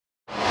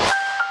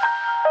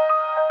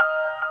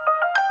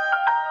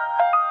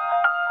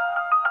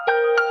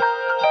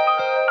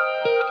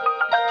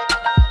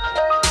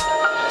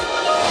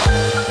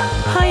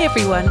Hi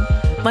everyone,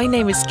 my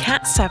name is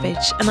Kat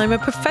Savage and I'm a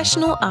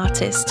professional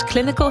artist,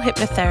 clinical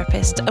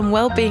hypnotherapist and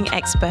well-being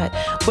expert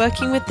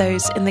working with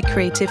those in the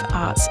creative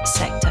arts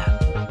sector.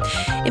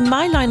 In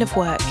my line of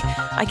work,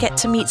 I get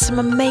to meet some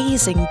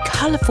amazing,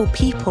 colourful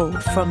people,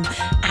 from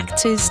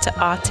actors to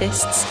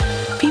artists,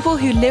 people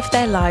who live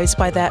their lives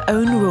by their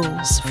own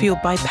rules,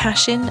 fueled by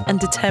passion and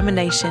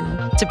determination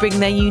to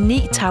bring their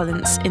unique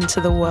talents into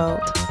the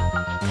world.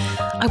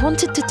 I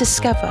wanted to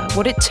discover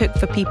what it took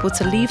for people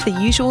to leave the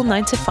usual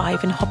 9 to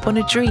 5 and hop on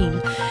a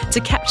dream, to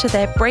capture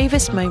their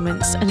bravest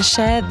moments and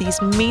share these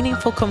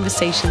meaningful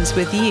conversations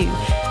with you,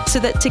 so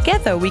that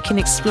together we can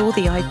explore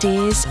the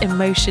ideas,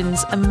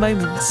 emotions and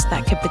moments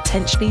that could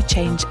potentially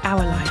change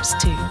our lives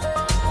too.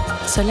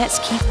 So let's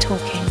keep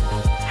talking,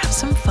 have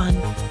some fun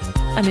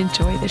and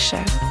enjoy the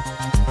show.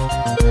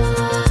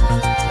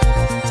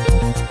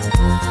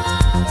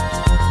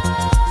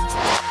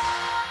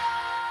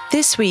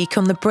 This week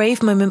on the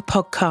Brave Moment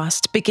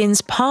podcast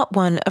begins part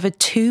 1 of a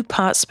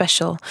 2-part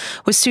special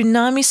with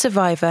Tsunami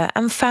survivor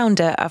and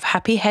founder of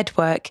Happy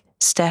Headwork,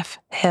 Steph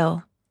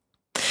Hill.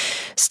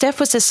 Steph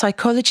was a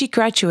psychology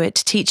graduate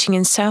teaching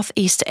in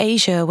Southeast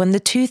Asia when the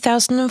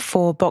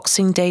 2004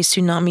 Boxing Day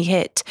tsunami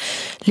hit,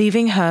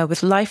 leaving her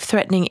with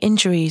life-threatening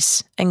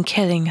injuries and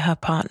killing her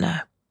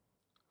partner.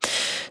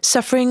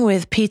 Suffering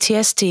with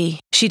PTSD,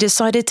 she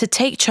decided to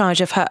take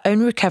charge of her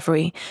own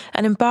recovery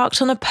and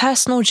embarked on a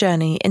personal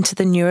journey into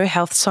the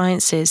neurohealth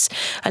sciences,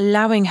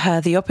 allowing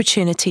her the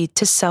opportunity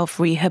to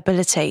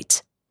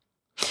self-rehabilitate.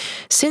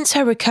 Since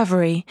her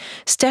recovery,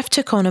 Steph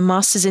took on a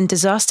master's in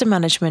disaster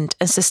management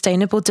and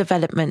sustainable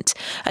development,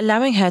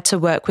 allowing her to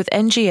work with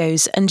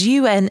NGOs and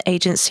UN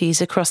agencies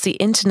across the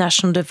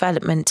international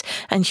development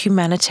and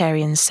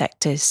humanitarian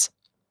sectors.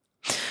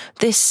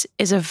 This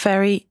is a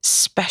very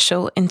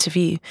special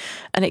interview,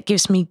 and it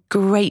gives me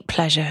great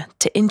pleasure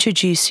to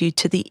introduce you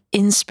to the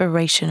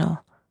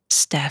inspirational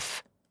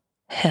Steph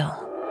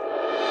Hill.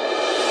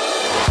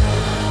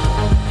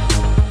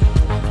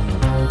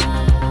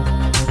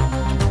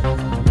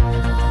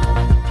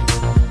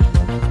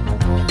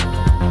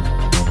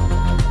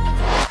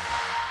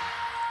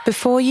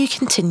 Before you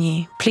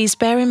continue, please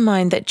bear in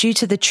mind that due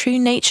to the true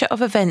nature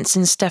of events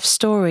in Steph's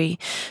story,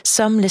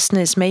 some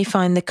listeners may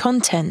find the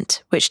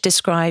content, which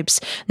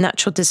describes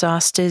natural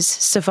disasters,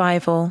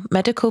 survival,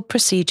 medical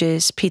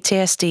procedures,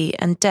 PTSD,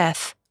 and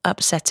death,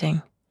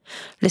 upsetting.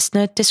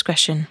 Listener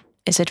discretion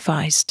is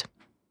advised.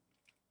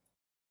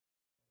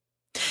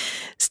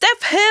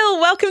 Steph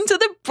Hill, welcome to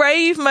the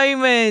Brave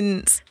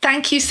Moment.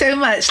 Thank you so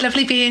much.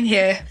 Lovely being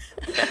here.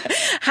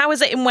 How is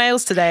it in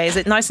Wales today? Is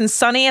it nice and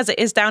sunny as it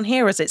is down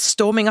here, or is it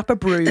storming up a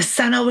brew? The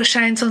sun always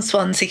shines on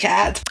Swansea,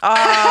 Cat.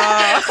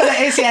 Oh.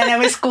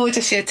 It's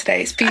gorgeous here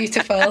today. It's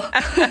beautiful.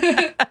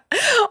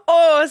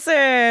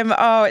 Awesome.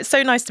 Oh, it's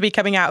so nice to be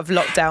coming out of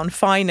lockdown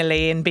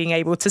finally and being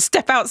able to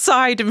step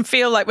outside and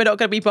feel like we're not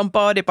going to be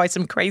bombarded by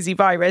some crazy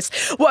virus.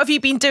 What have you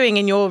been doing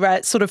in your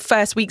sort of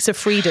first weeks of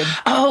freedom?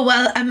 Oh,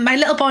 well, my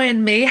little boy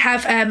and me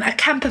have a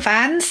camper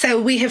van.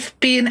 So we have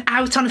been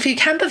out on a few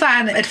camper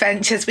van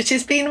adventures, which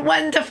has been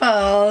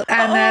wonderful,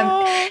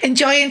 and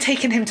enjoying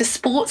taking him to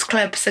sports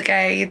clubs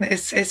again.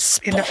 It's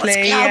been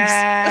lovely.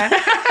 Yeah.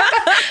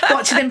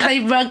 Watching him play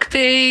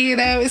rugby,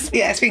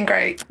 it's been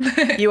great.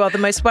 You are the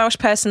most Welsh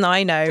person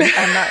I know, and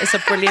that is a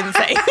brilliant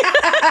thing.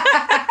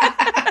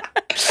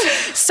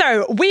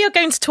 So we are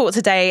going to talk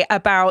today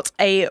about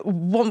a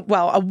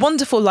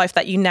wonderful life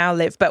that you now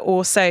live, but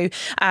also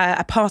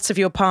a part of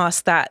your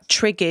past that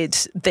triggered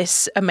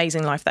this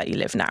amazing life that you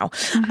live now.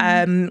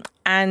 Mm-hmm.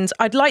 And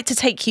I'd like to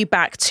take you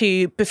back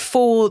to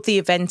before the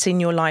event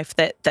in your life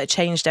that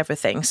changed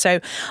everything. So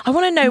I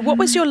want to know, what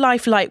was your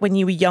life like when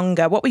you were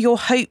younger? What were your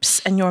hopes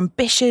and your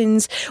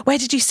ambitions? Where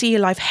did you see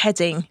your life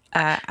heading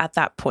at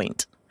that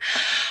point?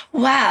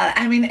 Well,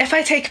 I mean, if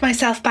I take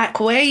myself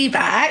way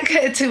back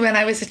to when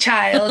I was a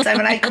child,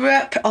 I grew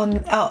up on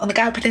the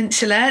Gower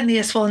Peninsula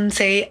near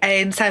Swansea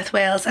in South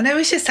Wales, and it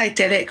was just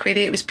idyllic,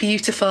 really. It was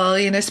beautiful,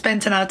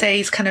 spending our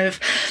days kind of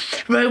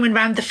roaming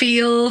around the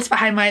fields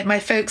behind my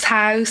folks'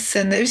 house,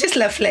 and it was just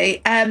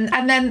lovely.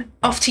 And then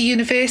off to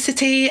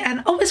university,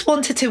 and always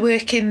wanted to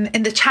work in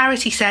the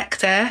charity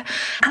sector.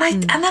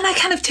 And then I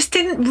kind of just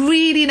didn't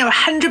really know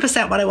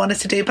 100% what I wanted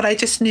to do, but I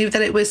just knew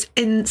that it was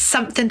in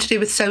something to do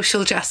with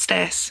social justice.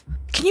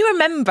 Can you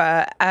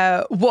remember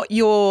what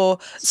your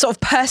sort of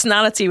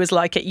personality was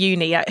like at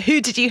uni? Who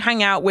did you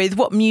hang out with?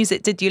 What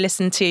music did you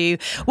listen to?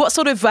 What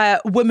sort of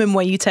woman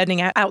were you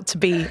turning out to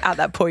be at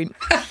that point?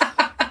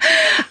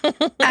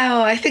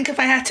 I think if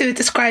I had to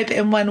describe it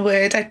in one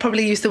word, I'd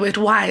probably use the word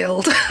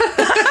wild.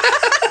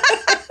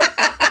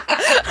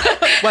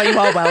 Well, you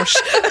are Welsh.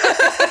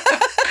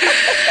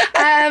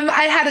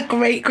 I had a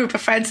great group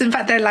of friends. In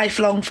fact, they're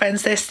lifelong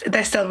friends.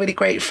 They're still really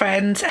great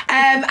friends.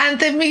 And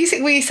the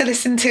music we used to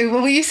listen to,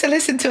 well, we used to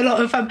listen to a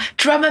lot of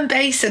drum and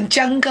bass and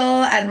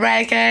jungle and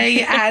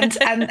reggae,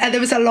 and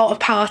there was a lot of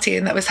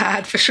partying that was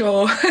had for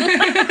sure.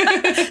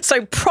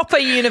 So proper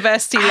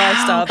university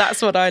lifestyle.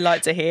 That's what I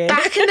like to hear.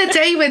 Back in the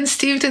day when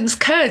students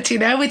could,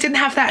 we didn't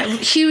have that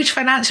huge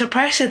financial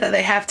pressure that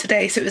they have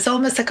today. So it was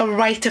almost like a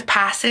rite of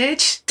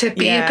passage to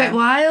be a bit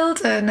wild.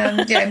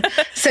 And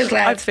so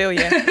glad. I feel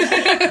you.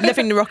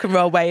 Living the rock and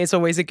roll way is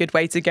always a good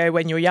way to go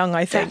when you're young,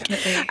 I think.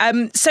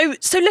 Definitely.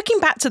 So looking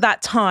back to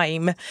that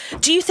time,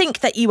 do you think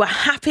that you were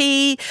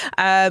happy?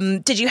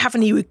 Did you have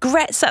any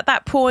regrets at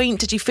that point?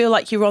 Did you feel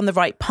like you were on the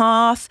right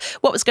path?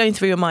 What was going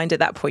through your mind at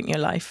that point in your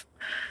life?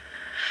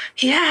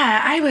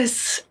 Yeah, I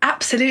was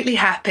absolutely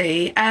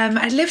happy.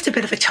 I lived a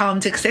bit of a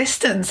charmed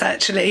existence,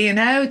 actually,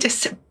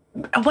 just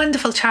a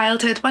wonderful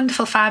childhood,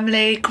 wonderful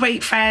family,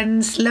 great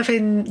friends,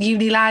 loving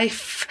uni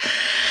life,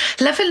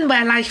 loving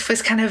where life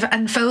was kind of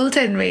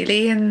unfolding,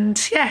 really. And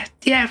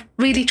yeah,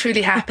 really,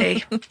 truly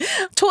happy.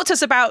 Talk to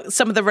us about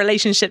some of the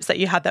relationships that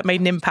you had that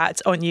made an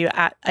impact on you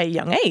at a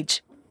young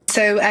age.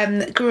 So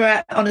grew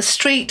up on a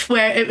street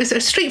where it was a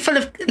street full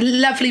of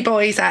lovely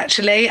boys,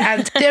 actually.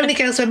 And the only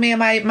girls were me and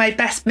my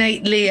best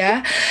mate,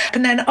 Leah.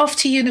 And then off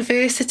to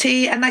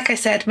university. And like I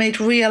said, made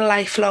real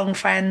lifelong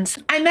friends.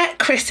 I met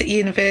Chris at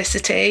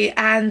university,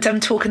 and I'm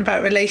talking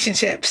about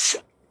relationships.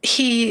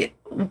 He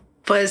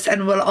was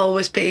and will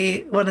always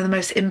be one of the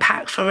most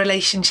impactful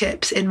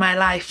relationships in my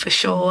life, for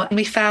sure.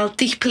 We fell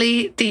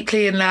deeply,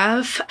 deeply in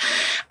love.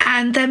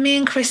 And then me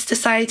and Chris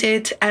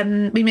decided,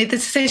 we made the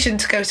decision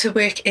to go to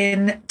work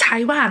in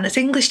Taiwan as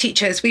English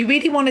teachers. We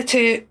really wanted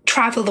to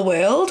travel the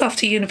world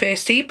after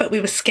university, but we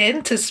were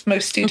skint, as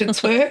most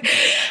students were.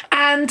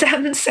 And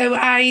so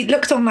I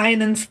looked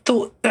online and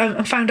thought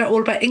and found out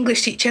all about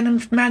English teaching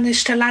and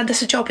managed to land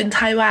us a job in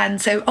Taiwan.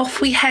 So off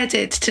we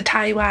headed to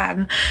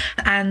Taiwan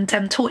and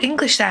taught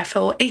English there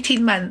for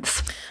 18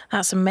 months.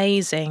 That's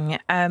amazing.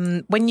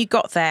 When you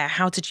got there,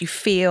 how did you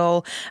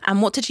feel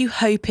and what did you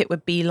hope it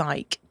would be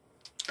like?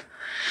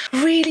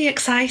 Really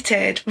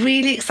excited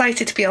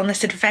to be on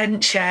this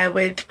adventure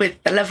with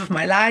the love of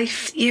my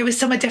life. It was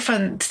somewhere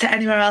different to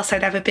anywhere else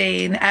I'd ever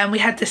been. And we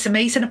had this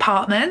amazing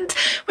apartment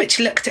which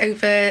looked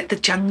over the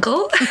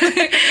jungle.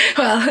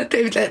 Well,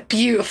 the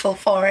beautiful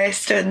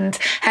forest, and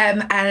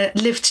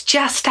lived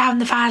just down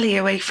the valley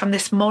away from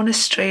this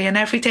monastery. And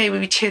every day we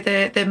would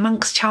hear the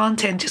monks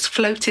chanting, just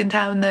floating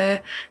down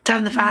the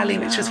valley,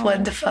 which was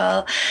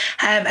wonderful.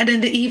 And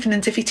in the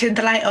evenings, if you turned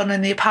the light on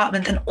in the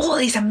apartment, then all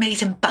these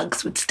amazing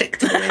bugs would stick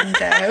to the window.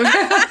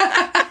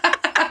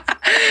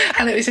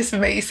 And it was just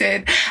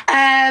amazing.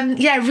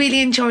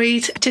 Really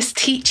enjoyed just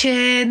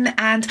teaching,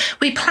 and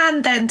we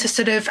planned then to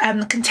sort of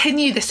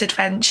continue this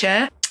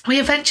adventure. We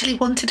eventually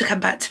wanted to come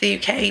back to the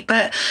UK,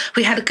 but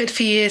we had a good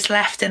few years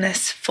left in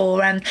us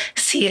for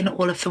seeing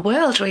all of the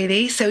world,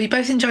 really. So we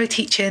both enjoyed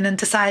teaching and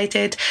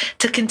decided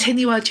to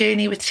continue our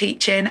journey with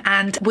teaching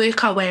and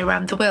work our way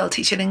around the world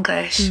teaching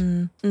English.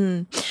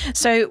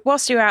 So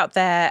whilst you're out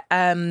there,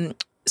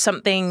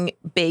 something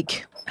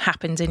big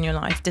happened in your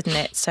life, didn't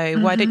it? So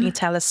why don't you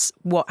tell us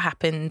what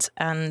happened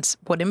and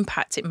what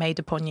impact it made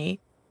upon you?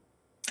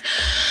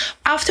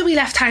 After we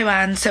left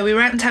Taiwan, so we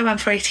were out in Taiwan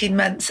for 18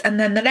 months, and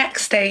then the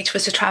next stage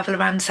was to travel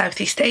around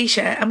Southeast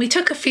Asia. And we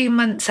took a few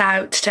months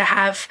out to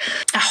have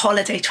a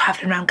holiday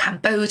travelling around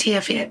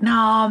Cambodia,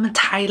 Vietnam,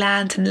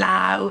 Thailand and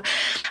Laos.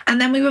 And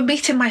then we were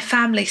meeting my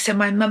family, so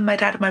my mum, my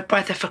dad and my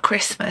brother, for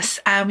Christmas.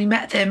 And we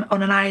met them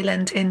on an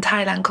island in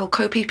Thailand called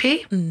Koh Phi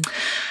Phi.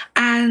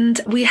 And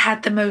we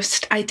had the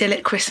most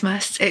idyllic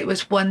Christmas. It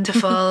was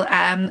wonderful.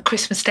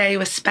 Christmas Day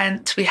was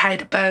spent, we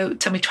hired a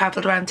boat and we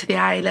travelled around to the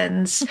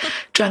islands,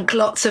 drank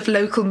lots of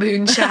local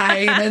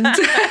moonshine and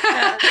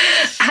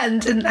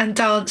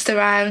danced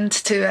around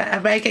to a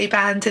reggae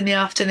band in the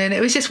afternoon. It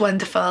was just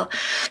wonderful.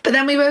 But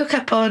then we woke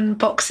up on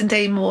Boxing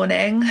Day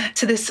morning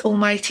to this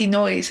almighty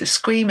noise of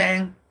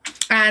screaming.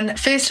 And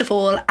first of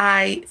all,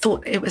 I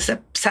thought it was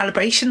a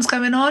celebrations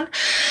going on.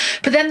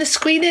 But then the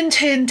screaming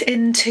turned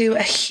into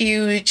a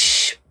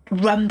huge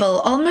rumble,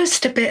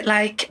 almost a bit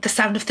like the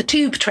sound of the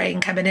tube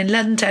train coming in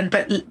London,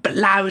 but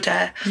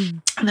louder.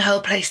 And the whole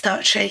place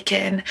started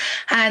shaking.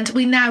 And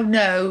we now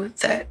know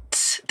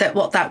that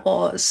what that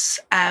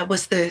was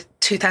the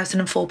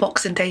 2004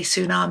 Boxing Day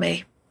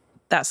tsunami.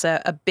 That's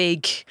a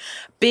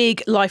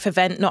big life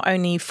event, not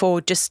only for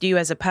just you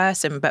as a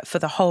person, but for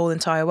the whole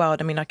entire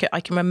world. I mean, I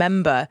can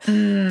remember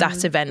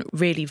that event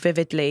really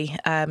vividly,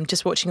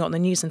 just watching it on the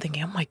news and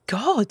thinking, oh my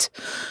God,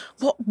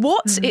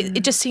 what?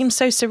 It just seems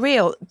so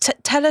surreal.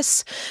 Tell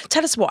us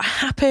what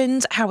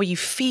happened. How are you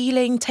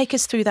feeling? Take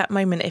us through that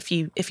moment if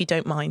you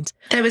don't mind.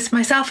 There was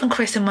myself and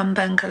Chris in one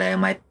bungalow.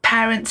 My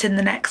parents in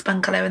the next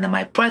bungalow and then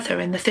my brother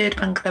in the third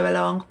bungalow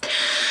along.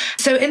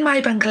 So in my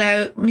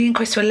bungalow, me and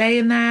Chris were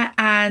laying there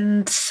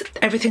and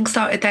everything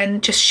started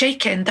then just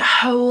shaking. The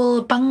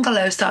whole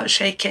bungalow started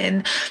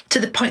shaking to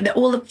the point that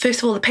first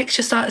of all, the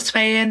picture started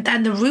swaying,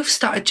 then the roof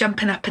started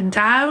jumping up and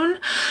down.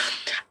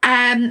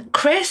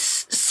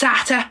 Chris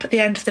sat up at the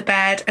end of the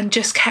bed and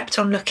just kept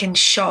on looking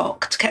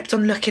shocked, kept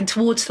on looking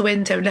towards the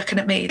window, looking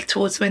at me,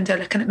 towards the window,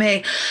 looking at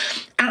me.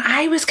 And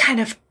I was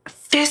kind of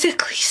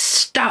physically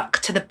stuck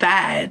to the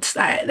bed.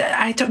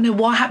 I don't know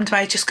what happened,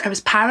 but I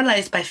was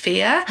paralysed by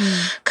fear,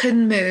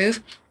 couldn't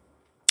move.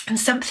 And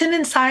something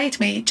inside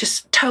me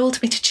just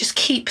told me to just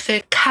keep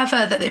the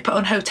cover that they put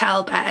on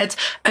hotel beds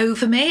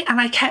over me. And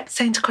I kept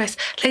saying to Chris,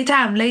 lay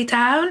down, lay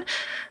down.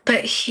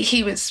 But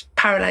he was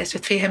paralysed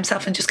with fear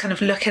himself and just kind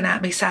of looking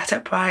at me, sat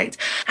upright.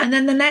 And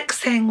then the next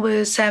thing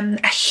was a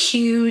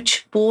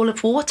huge wall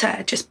of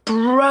water just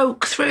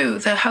broke through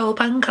the whole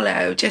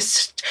bungalow,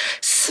 just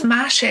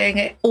smashing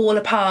it all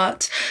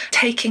apart,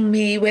 taking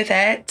me with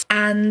it.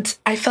 And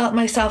I felt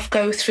myself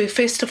go through,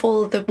 first of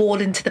all, the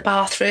wall into the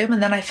bathroom,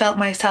 and then I felt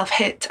myself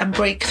hit and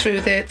break through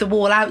the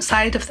wall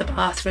outside of the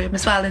bathroom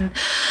as well. And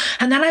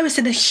then I was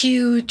in a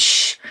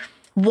huge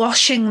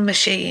washing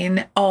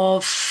machine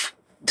of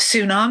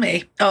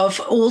tsunami, of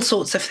all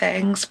sorts of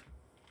things.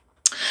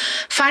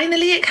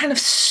 Finally, it kind of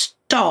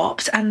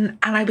stopped and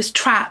I was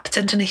trapped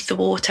underneath the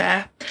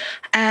water.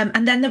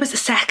 And then there was a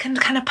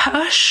second kind of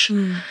push.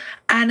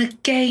 And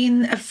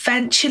again,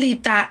 eventually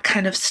that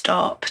kind of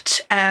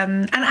stopped.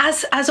 And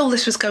as all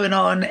this was going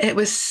on, it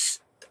was,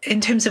 in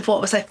terms of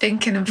what was I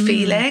thinking and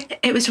feeling,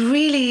 it was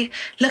really,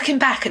 looking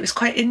back, it was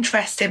quite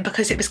interesting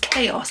because it was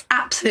chaos,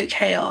 absolute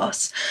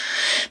chaos.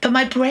 But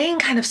my brain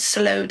kind of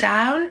slowed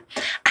down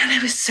and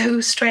it was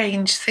so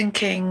strange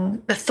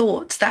thinking the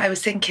thoughts that I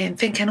was thinking,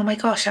 oh my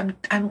gosh,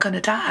 I'm going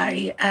to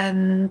die.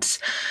 And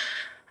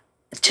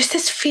just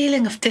this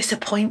feeling of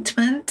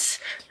disappointment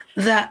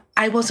that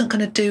I wasn't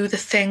going to do the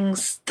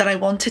things that I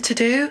wanted to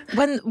do.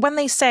 When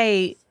they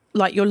say,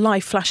 like, your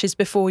life flashes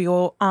before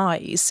your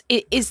eyes,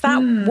 is that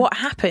what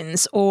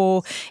happens?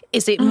 Or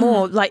is it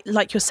more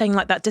like you're saying,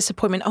 like that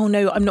disappointment, oh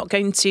no, I'm not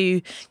going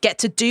to get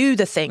to do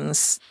the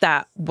things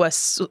that were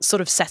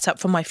sort of set up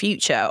for my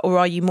future? Or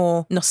are you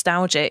more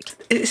nostalgic?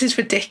 This is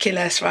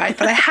ridiculous, right?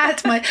 But I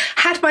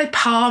had my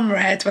palm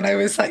read when I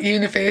was at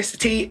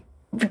university.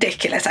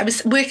 Ridiculous. I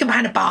was working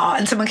behind a bar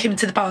and someone came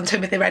into the bar and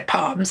told me they read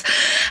palms,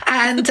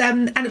 and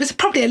it was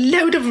probably a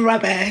load of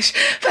rubbish,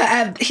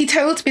 but he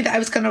told me that I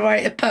was going to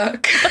write a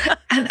book.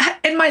 And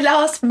in my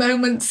last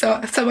moments, so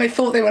I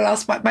thought they were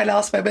my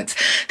last moments,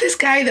 this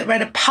guy that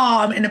read a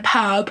palm in a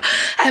pub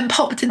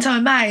popped into my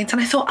mind,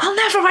 and I thought, I'll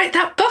never write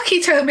that book he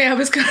told me I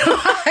was going to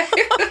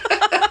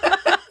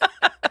write.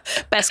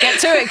 Best get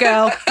to it,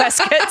 girl.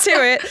 Best get to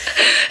it.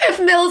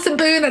 If Mills and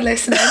Boon are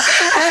listening.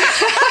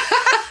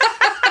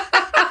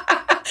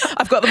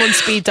 I've got them on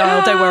speed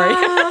dial, don't worry.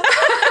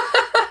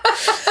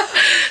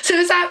 So it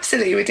was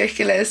absolutely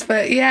ridiculous.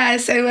 But yeah,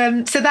 so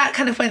that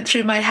kind of went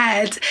through my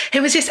head.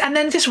 It was just, and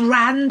then just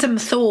random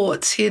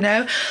thoughts, you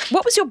know.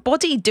 What was your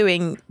body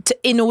doing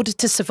in order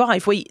to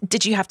survive?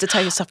 Did you have to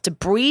tell yourself to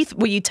breathe?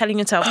 Were you telling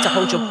yourself to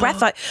hold your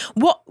breath? Like,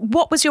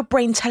 what was your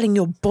brain telling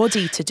your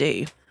body to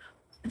do?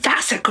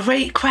 That's a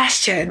great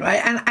question, right?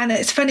 And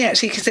it's funny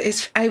actually,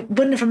 because I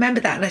wouldn't have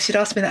remembered that unless you'd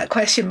asked me that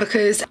question,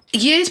 because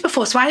years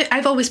before, so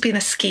I've always been a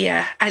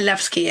skier. I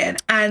love skiing,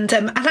 and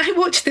I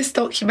watched this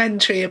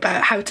documentary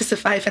about how to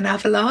survive an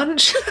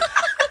avalanche.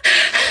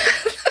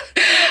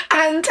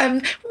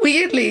 And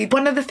weirdly,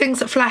 one of the things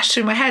that flashed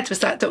through my head was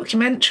that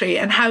documentary,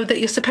 and how that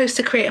you're supposed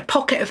to create a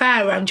pocket of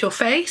air around your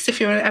face if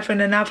you're ever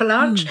in an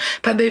avalanche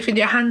by moving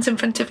your hands in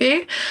front of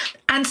you.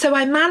 And so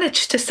I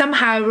managed to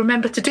somehow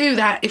remember to do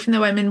that, even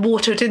though I'm in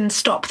water. It didn't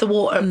stop the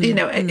water,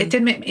 it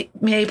didn't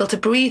make me able to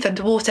breathe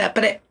underwater,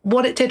 but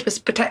what it did was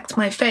protect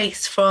my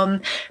face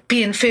from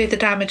being further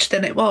damaged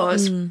than it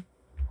was.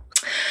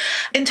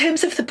 In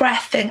terms of the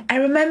breath thing, I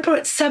remember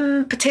at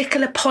some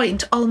particular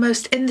point,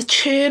 almost in the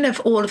churn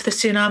of all of the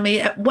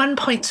tsunami, at one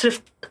point sort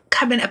of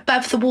coming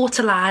above the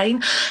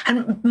waterline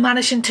and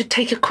managing to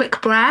take a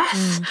quick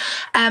breath,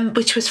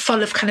 which was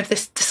full of kind of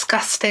this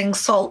disgusting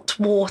salt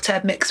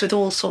water mixed with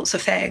all sorts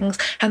of things.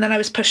 And then I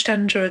was pushed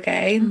under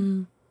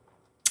again.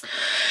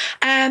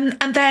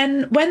 And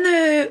then when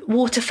the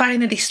water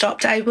finally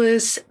stopped, I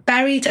was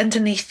buried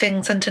underneath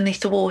things underneath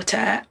the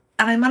water.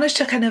 And I managed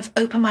to kind of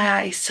open my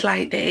eyes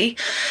slightly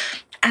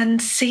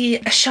and see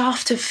a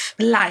shaft of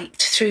light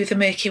through the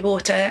murky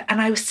water. And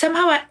I was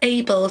somehow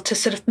able to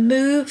sort of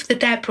move the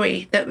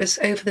debris that was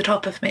over the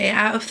top of me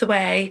out of the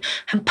way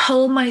and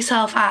pull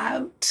myself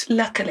out,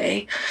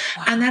 luckily.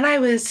 Wow. And then I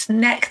was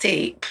neck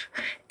deep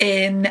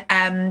in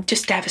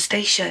just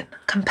devastation,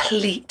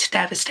 complete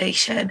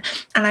devastation.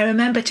 And I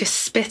remember just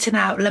spitting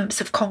out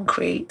lumps of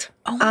concrete.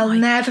 I'll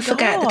never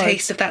forget the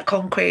taste of that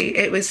concrete.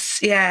 It was,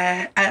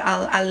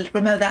 I'll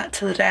remember that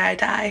till the day I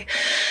die.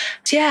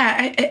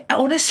 Yeah, it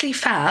honestly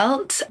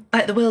felt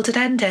like the world had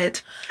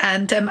ended.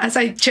 And And as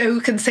I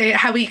joke and say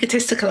how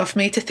egotistical of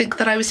me to think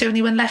that I was the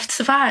only one left to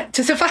survive.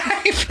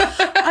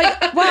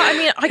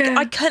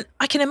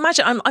 I can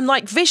imagine. I'm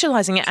like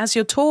visualizing it as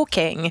you're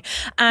talking,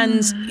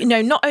 and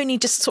not only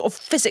just sort of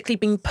physically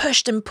being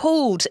pushed and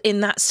pulled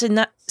in that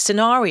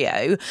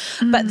scenario,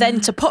 but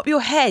then to pop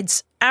your head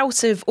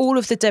out of all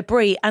of the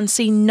debris and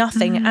see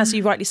nothing, as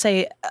you rightly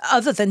say,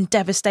 other than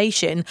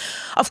devastation.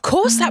 Of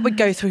course, that would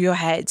go through your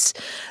head.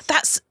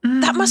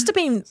 That must have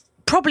been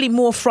probably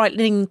more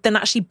frightening than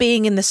actually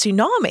being in the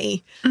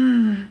tsunami.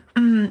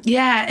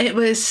 Yeah, it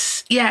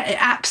was. Yeah, it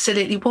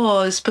absolutely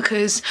was,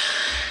 because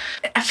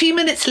a few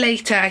minutes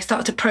later, I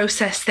started to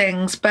process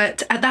things.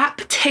 But at that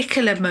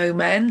particular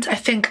moment, I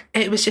think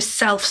it was just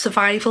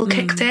self-survival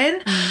kicked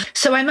in.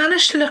 So I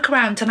managed to look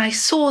around and I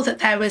saw that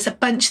there was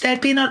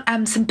there'd been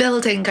some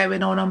building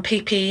going on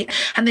PP,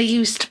 and they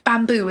used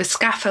bamboo as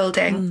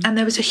scaffolding. And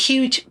there was a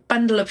huge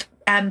bundle of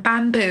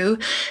bamboo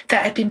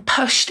that had been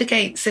pushed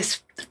against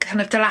this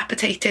kind of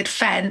dilapidated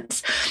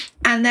fence.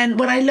 And then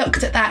when I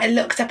looked at that, I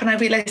looked up and I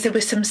realised there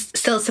was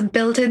still some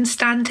buildings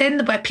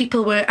standing where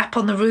people were up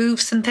on the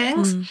roofs and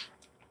things.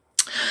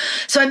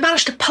 So I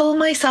managed to pull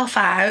myself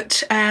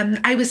out.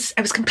 I was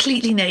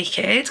completely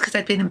naked because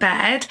I'd been in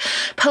bed.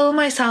 Pull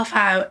myself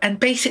out and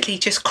basically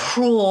just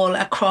crawl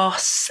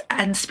across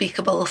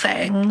unspeakable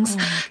things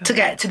to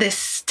get to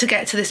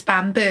this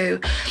bamboo.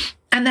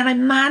 And then I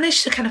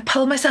managed to kind of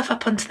pull myself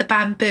up onto the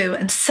bamboo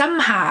and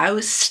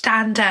somehow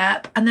stand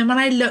up. And then when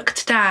I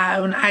looked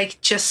down, I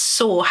just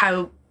saw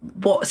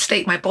what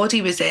state my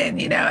body was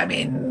in. I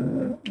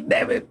mean,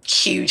 there were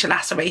huge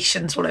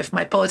lacerations all over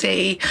my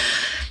body,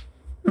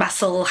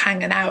 muscle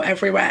hanging out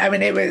everywhere. I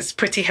mean, it was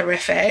pretty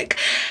horrific.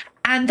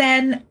 And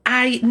then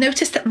I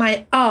noticed that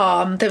my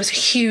arm, there was a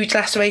huge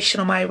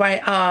laceration on my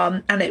right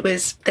arm, and it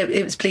was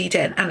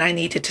bleeding, and I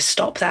needed to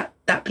stop that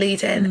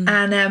bleeding.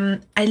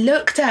 And I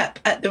looked up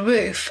at the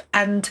roof,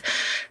 and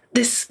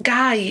this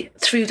guy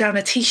threw down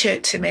a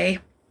T-shirt to me.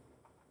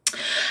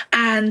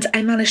 And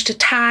I managed to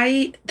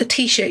tie the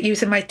T-shirt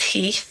using my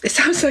teeth. It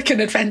sounds like an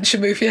adventure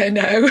movie, I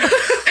know.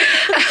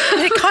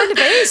 It kind of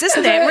is,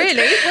 isn't it,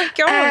 really? Oh,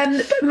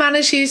 God.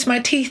 Managed to use my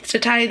teeth to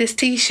tie this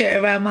T-shirt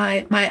around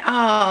my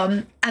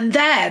arm. And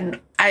then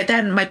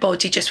my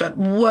body just went,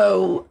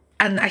 whoa,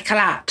 and I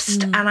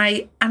collapsed.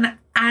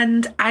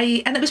 And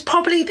it was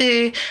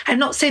probably I'm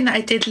not saying that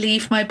I did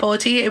leave my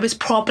body. It was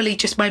probably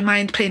just my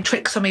mind playing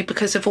tricks on me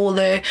because of all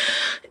the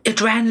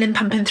adrenaline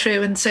pumping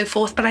through and so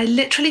forth. But I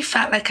literally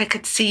felt like I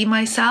could see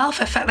myself.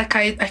 I felt like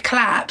I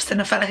collapsed and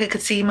I felt like I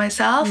could see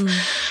myself.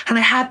 And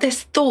I had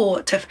this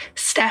thought of,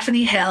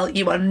 Stephanie Hill,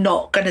 you are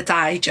not going to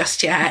die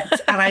just yet.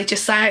 And I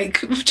just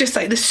like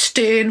the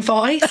stern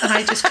voice, and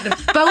I just kind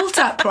of bolt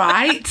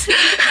upright.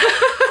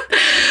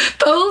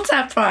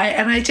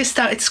 And I just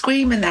started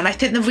screaming then. I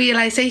think the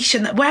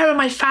realisation that, where are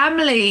my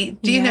family?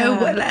 Do you know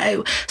what?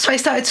 So I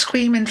started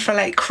screaming for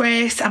like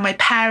Chris and my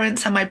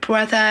parents and my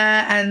brother,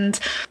 and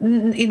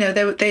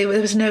there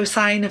was no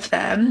sign of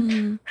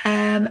them.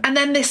 And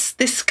then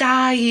this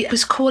guy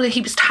was calling.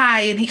 He was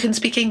Thai and he couldn't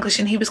speak English,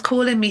 and he was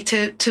calling me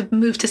to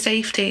move to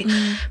safety.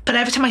 But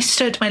every time I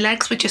stood, my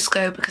legs would just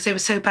go because they were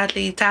so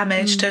badly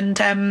damaged.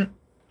 And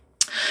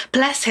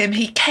bless him,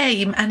 he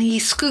came and he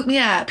scooped me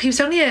up. He was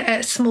only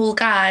a small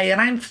guy,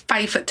 and I'm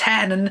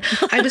 5'10", and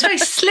I was very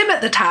slim at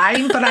the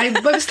time, but I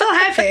was still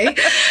heavy.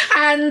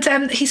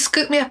 And he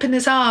scooped me up in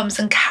his arms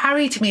and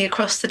carried me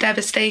across the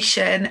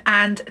devastation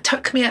and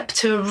took me up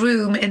to a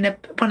room in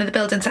one of the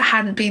buildings that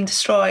hadn't been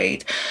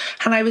destroyed.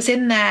 And I was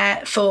in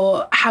there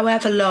for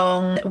however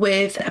long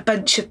with a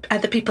bunch of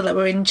other people that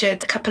were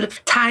injured, a couple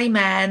of Thai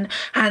men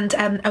and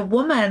a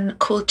woman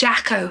called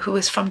Jacko who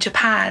was from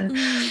Japan.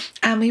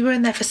 And we were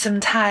in there for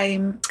some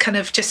time, kind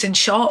of just in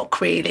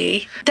shock,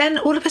 really. Then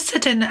all of a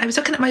sudden, I was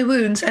looking at my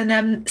wounds,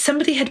 and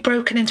somebody had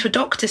broken into a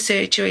doctor's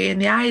surgery in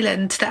the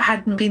island that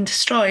hadn't been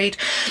destroyed,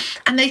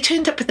 and they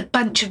turned up with a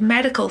bunch of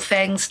medical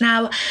things.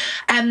 Now,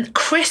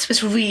 Chris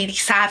was really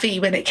savvy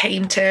when it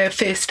came to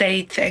first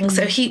aid things,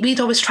 so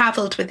we'd always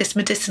travelled with this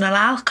medicinal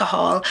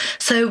alcohol.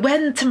 So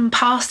when someone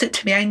passed it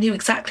to me, I knew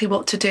exactly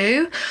what to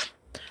do.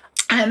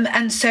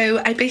 And so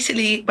I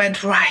basically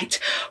went, right,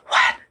 1,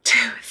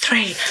 2, 3,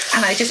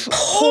 and I just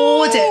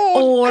poured it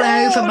all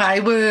over my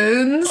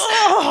wounds.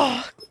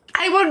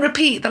 I won't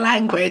repeat the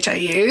language I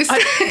used.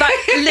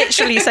 That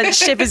literally sent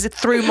shivers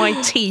through my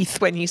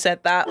teeth when you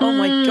said that. Oh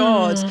my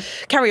God.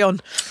 Carry on.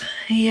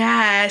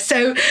 Yeah.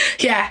 So,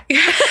 yeah.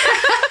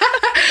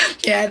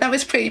 Yeah, that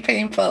was pretty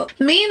painful.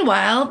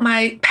 Meanwhile,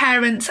 my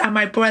parents and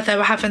my brother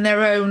were having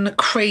their own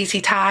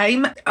crazy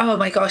time. Oh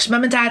my gosh,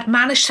 Mum and Dad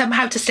managed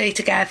somehow to stay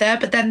together,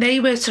 but then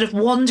they were sort of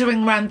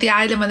wandering around the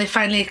island when they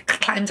finally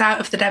climbed out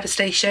of the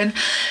devastation,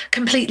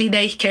 completely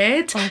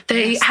naked. Oh,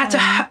 they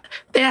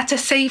had to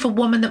save a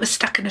woman that was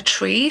stuck in a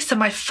tree. So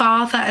my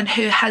father and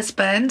her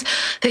husband,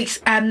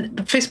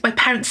 first my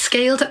parents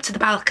scaled up to the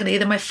balcony,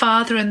 then my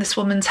father and this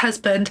woman's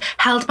husband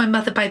held my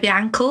mother by the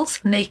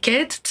ankles,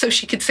 naked, so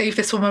she could save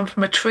this woman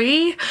from a tree.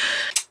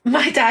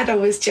 My dad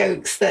always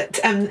jokes that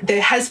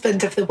the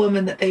husband of the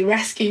woman that they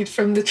rescued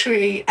from the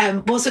tree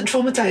wasn't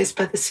traumatised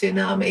by the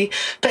tsunami,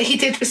 but he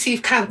did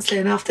receive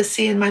counselling after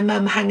seeing my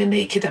mum hanging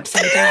naked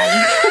upside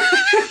down.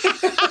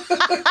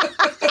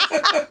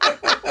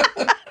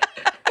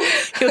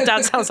 Your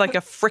dad sounds like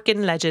a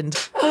freaking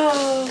legend.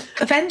 Oh,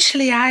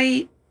 eventually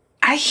I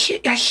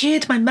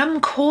heard my mum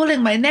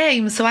calling my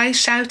name, so I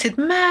shouted,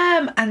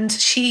 "Mum!" and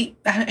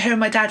her and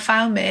my dad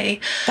found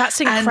me.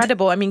 That's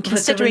incredible. I mean,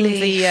 considering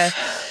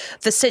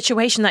the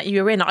situation that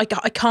you were in, I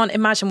can't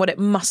imagine what it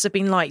must have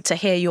been like to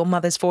hear your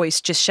mother's voice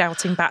just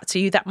shouting back to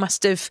you. That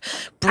must have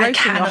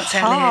broken your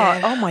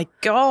heart. Oh my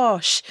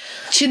gosh.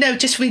 Do you know,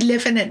 just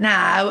reliving it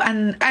now,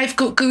 and I've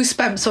got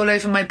goosebumps all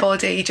over my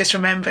body just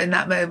remembering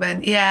that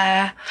moment.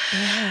 Yeah.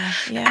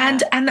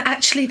 And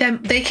actually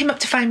then they came up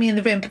to find me in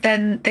the room, but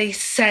then they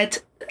said,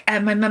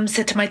 my mum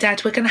said to my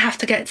dad, "We're going to have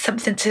to get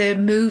something to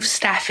move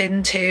Steph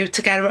into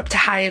to get her up to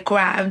higher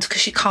ground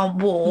because she can't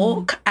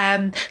walk."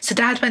 So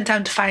Dad went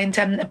down to find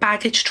a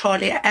baggage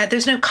trolley.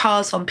 There's no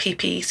cars on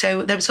PP,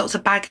 so there was lots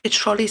of baggage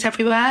trolleys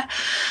everywhere.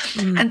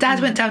 And Dad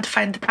went down to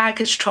find the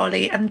baggage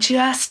trolley, and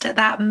just at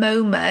that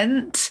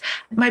moment,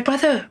 my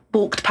brother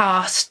walked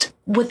past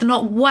with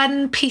not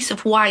one piece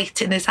of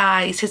white in his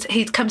eyes.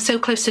 He'd come so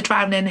close to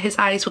drowning, his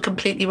eyes were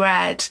completely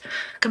red.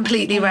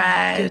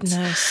 Red.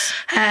 Goodness.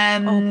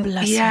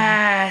 Bless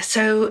him.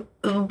 So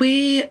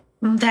we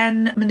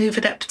then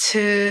manoeuvred up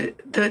to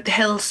the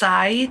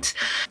hillside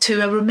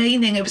to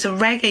it was a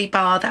reggae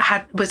bar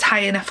that was high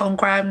enough on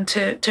ground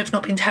to have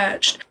not been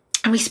touched.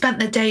 And we spent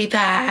the day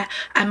there,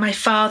 and my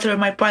father and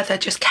my brother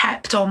just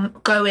kept on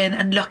going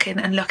and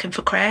looking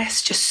for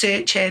Chris, just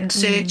searching.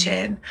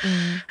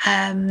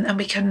 And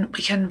we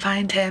can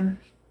find him.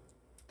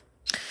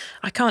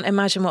 I can't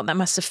imagine what that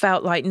must have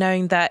felt like,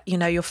 knowing that, you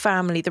know, your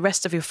family, the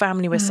rest of your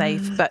family were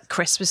safe, but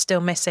Chris was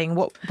still missing.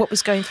 What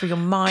was going through your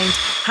mind?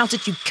 How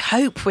did you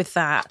cope with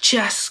that?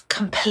 Just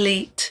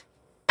complete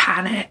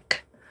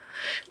panic.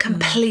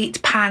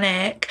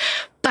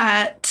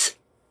 But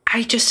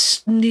I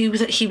just knew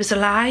that he was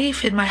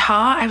alive in my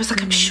heart. I was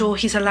like, I'm sure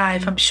he's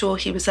alive. I'm sure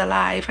he was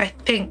alive. I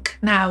think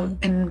now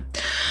in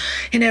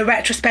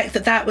retrospect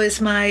that was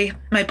my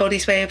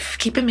body's way of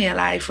keeping me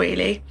alive,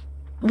 really.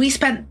 We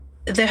spent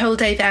the whole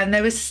day there, and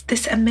there was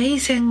this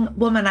amazing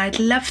woman. I'd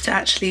love to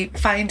actually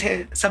find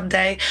her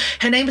someday.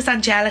 Her name was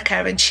Angelica,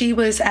 and she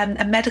was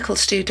a medical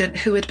student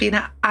who had been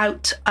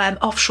out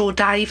offshore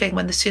diving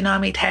when the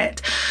tsunami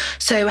hit,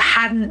 so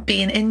hadn't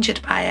been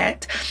injured by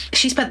it.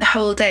 She spent the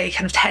whole day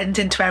kind of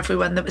tending to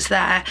everyone that was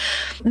there.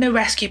 No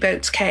rescue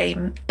boats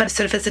came, but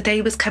sort of as the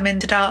day was coming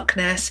to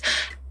darkness,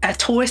 a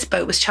tourist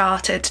boat was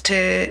chartered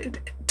to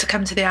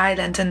come to the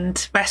island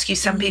and rescue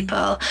some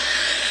people.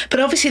 But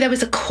obviously there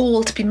was a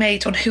call to be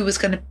made on who was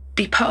going to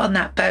be put on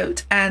that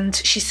boat, and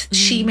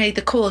she made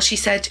the call. She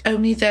said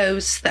only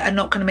those that are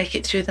not going to make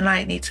it through the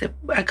night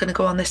are going to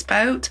go on this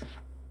boat.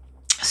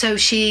 So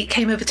she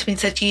came over to me and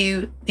said,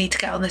 "You need to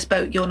get on this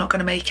boat. You're not going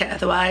to make it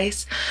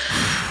otherwise."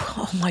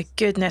 Oh my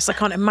goodness. I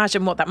can't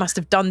imagine what that must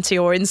have done to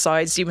your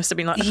insides. You must have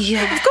been like,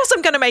 yeah, of course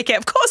I'm going to make it.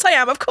 Of course I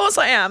am. Of course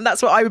I am.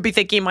 That's what I would be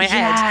thinking in my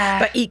head.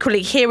 But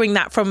equally, hearing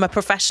that from a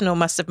professional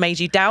must have made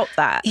you doubt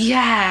that.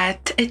 Yeah,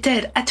 it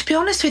did. To be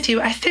honest with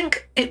you, I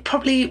think it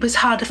probably was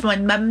harder for my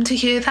mum to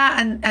hear that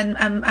and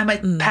my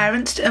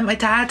parents, and my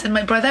dad and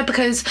my brother,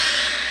 because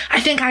I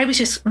think I was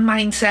just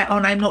mindset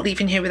on, I'm not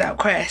leaving here without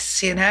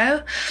Chris, you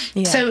know?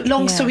 Yeah. So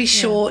long story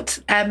short,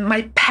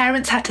 my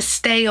parents had to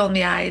stay on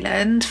the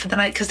island for the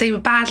night because they were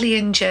badly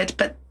injured,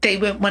 but they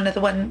weren't one of the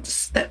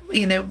ones that,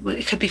 you know,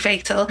 it could be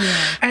fatal. Yeah.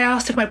 I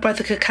asked if my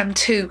brother could come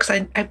too because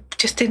I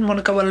just didn't want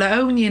to go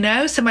alone, you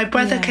know? So my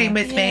brother came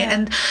with me,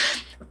 and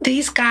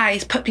these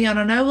guys put me on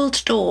an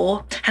old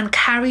door and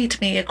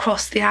carried me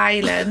across the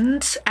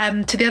island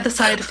to the other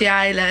side of the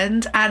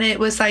island, and it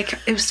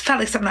felt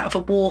like something out of a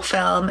war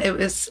film. It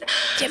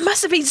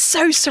must have been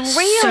so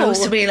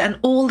surreal. And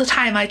all the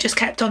time I just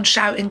kept on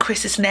shouting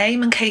Chris's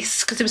name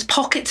because there was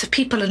pockets of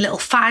people and little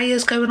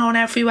fires going on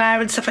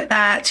everywhere and stuff like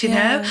that, you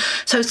know.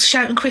 So I was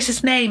shouting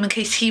Chris's name in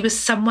case he was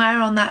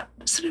somewhere on that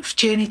sort of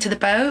journey to the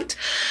boat.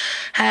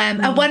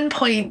 At one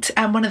point,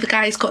 one of the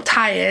guys got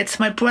tired, so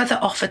my brother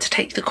offered to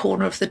take the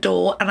corner of the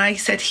door, and I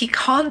said he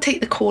can't take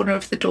the corner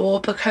of the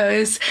door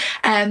because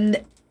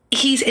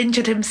he's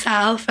injured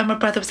himself. And my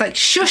brother was like,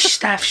 "Shush,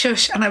 Steph,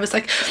 shush." And I was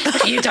like,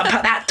 "If you don't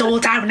put that door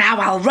down now,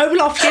 I'll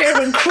roll off here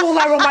and crawl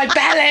there on my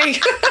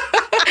belly."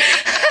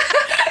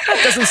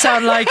 That doesn't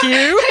sound like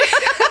you.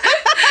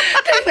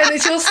 Then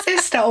is your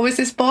sister always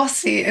this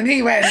bossy? And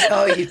he went,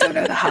 "Oh, you don't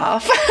know the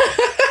half."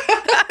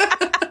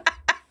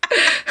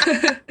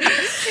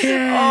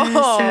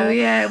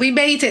 So we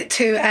made it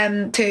to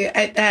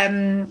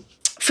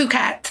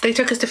Phuket. They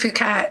took us to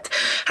Phuket,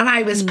 and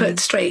I was put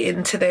straight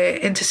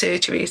into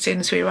surgery as soon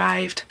as we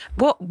arrived.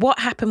 What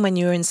happened when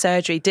you were in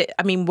surgery?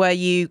 Were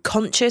you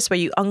conscious? Were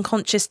you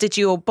unconscious? Did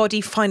your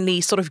body finally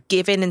sort of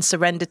give in and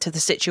surrender to the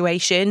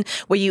situation?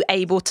 Were you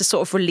able to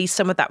sort of release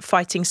some of that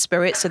fighting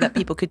spirit so that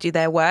people could do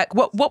their work?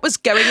 What was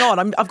going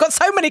on? I've got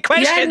so many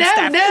questions,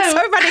 Steph.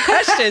 So many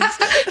questions.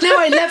 No,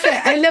 I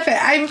love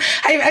it.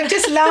 I'm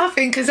just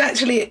laughing because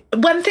actually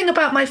one thing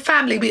about my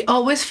family, we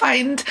always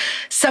find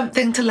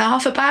something to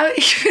laugh about,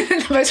 even in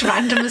the most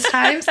randomest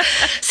times.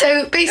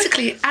 So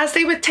basically, as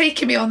they were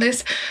taking me on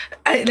this,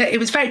 it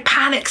was very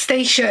panic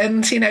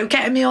stationed,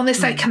 getting me on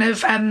this like kind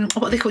of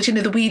what they call, the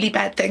wheelie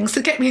bed things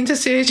to get me into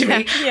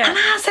surgery. Yeah. And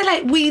as they're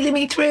like wheeling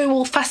me through,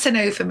 all fussing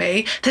over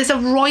me, there's a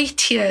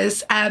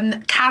Reuters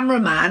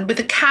cameraman with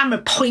a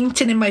camera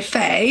pointing in my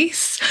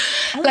face,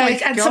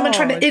 and someone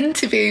trying to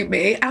interview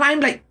me, and I'm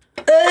like,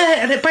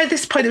 and by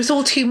this point it was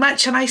all too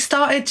much, and I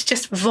started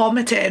just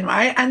vomiting,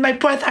 right? And my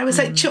brother, I was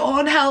like,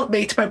 John, help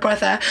me, to my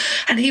brother,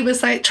 and he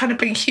was like trying to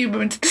bring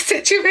humour into the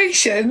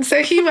situation.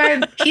 So he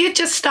had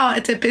just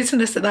started a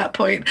business at that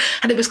point,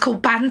 and it was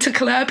called Banter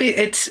Club.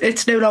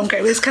 It's no longer,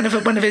 it was kind of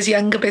one of his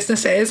younger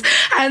businesses,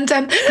 and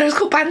it was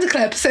called Banter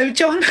Club. So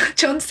John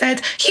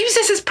said, use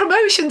this as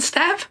promotion,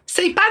 Steph,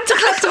 say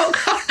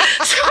banterclub.com.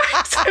 so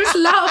I was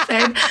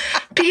laughing,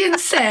 being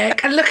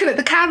sick, and looking at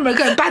the camera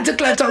going,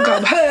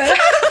 banterclub.com.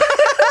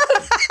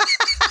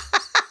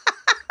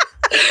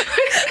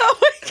 Oh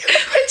my God.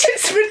 Which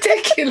is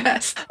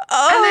ridiculous.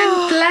 And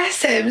then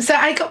bless him. So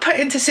I got put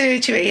into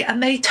surgery,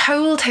 and they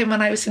told him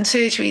when I was in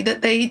surgery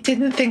that they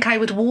didn't think I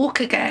would walk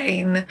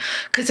again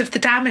because of the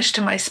damage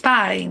to my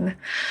spine.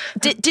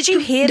 Did you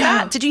hear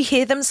that? Did you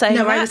hear them saying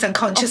that? No, I was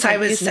unconscious. I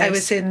was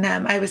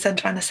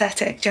under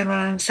anaesthetic, general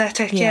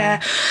anaesthetic.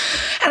 Yeah.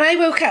 And I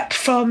woke up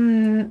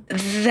from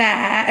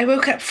there. I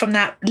woke up from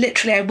that.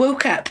 Literally, I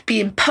woke up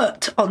being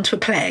put onto a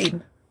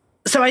plane.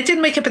 So I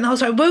didn't wake up in the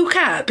hospital. I woke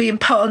up being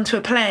put onto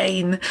a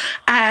plane.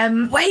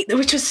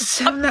 Which was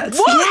so nuts.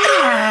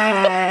 What?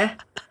 Yeah.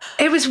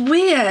 It was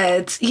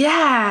weird.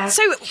 Yeah.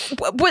 So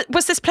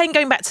was this plane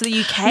going back to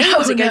the UK? No,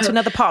 was it going to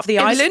another part of the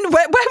island?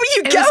 Where were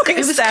you going?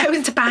 It was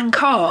going to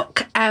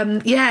Bangkok.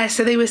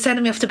 So they were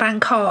sending me off to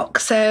Bangkok.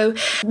 So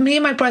me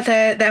and my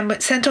brother then were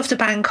sent off to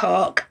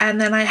Bangkok, and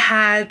then I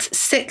had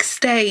 6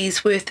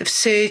 days worth of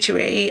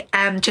surgery.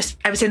 I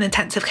was in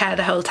intensive care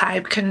the whole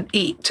time, couldn't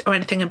eat or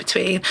anything in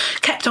between.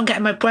 Kept on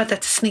getting my brother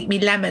to sneak me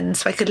lemons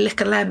so I could lick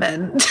a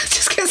lemon.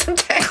 Just get some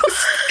taste.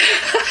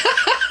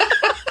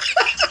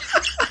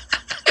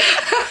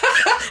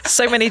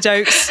 So many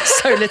jokes,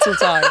 so little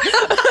time.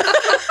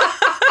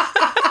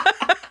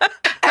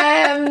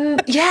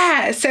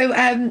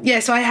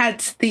 So I had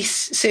these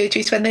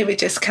surgeries when they were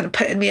just kind of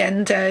putting me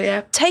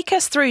under. Take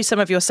us through some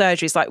of your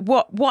surgeries. Like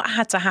what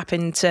had to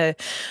happen to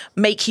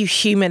make you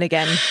human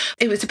again?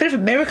 It was a bit of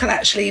a miracle,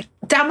 actually.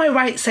 Down my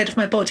right side of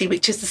my body,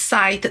 which is the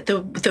side that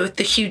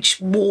the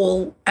huge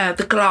wall,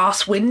 the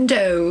glass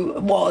window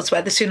was,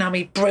 where the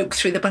tsunami broke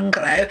through the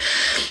bungalow,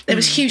 there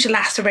was huge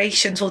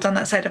lacerations all down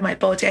that side of my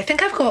body. I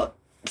think I've got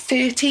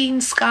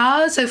 13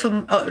 scars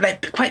over,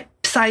 quite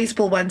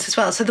sizable ones as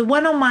well. So the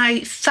one on my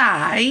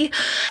thigh,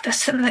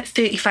 that's something like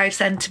 35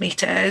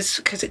 centimetres,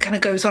 because it kind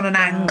of goes on an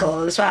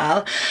angle as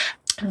well.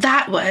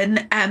 That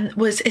one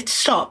it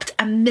stopped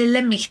a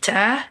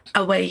millimetre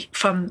away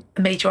from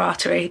the major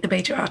artery.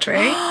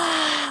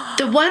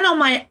 The one on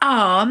my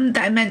arm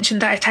that I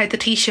mentioned that I tied the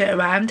t-shirt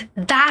around,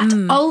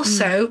 that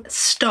also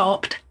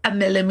stopped a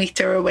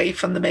millimetre away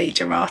from the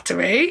major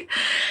artery.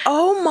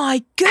 Oh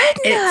my goodness.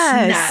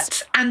 It's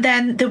nuts. And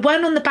then the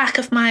one on the back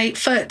of my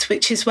foot,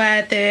 which is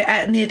where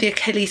near the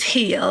Achilles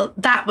heel,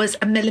 that was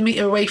a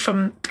millimetre away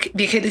from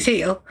the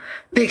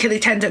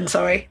Achilles tendon,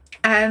 sorry.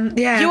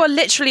 You are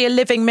literally a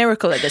living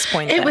miracle at this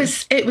point. It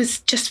was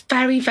just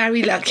very,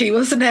 very lucky,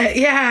 wasn't it?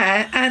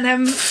 Yeah.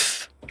 And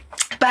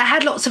but I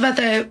had lots of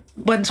other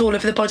ones all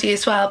over the body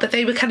as well, but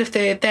they were kind of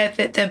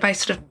they're my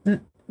sort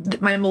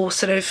of my more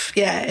sort of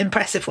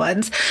impressive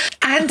ones.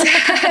 And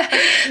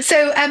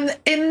so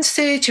in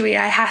surgery they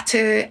had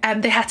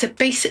to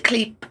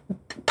basically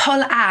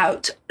pull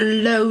out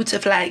loads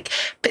of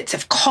bits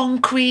of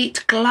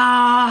concrete,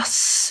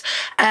 glass,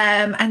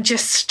 and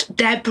just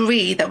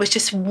debris that was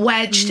just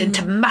wedged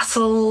into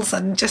muscles,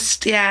 and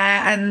just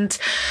and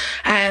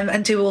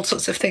do all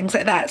sorts of things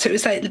like that. So it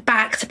was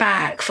back to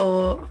back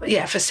for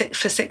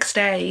 6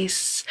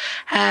 days.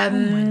 My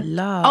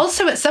love.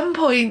 Also, at some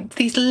point,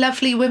 these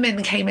lovely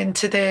women came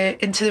into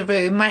the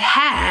room. My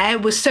hair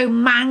was so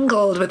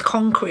mangled with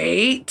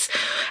concrete,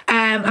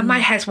 and my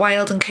hair's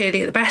wild and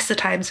curly at the best of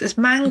times. It was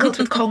mangled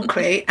with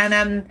concrete,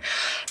 and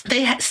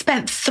they had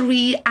spent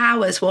 3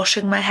 hours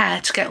washing my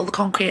hair to get all the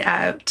concrete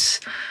out.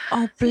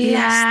 Oh, bless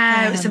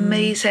Yeah, them. it was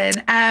amazing.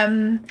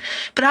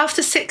 But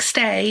after 6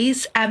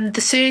 days,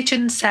 the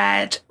surgeon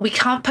said, we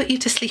can't put you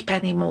to sleep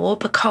anymore,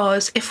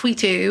 because if we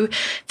do,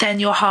 then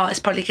your heart is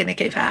probably going to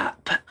give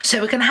up.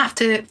 So we're going to have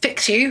to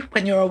fix you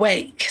when you're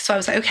awake. So I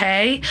was like,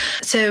 okay.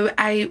 So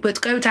I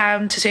would go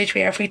down to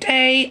surgery every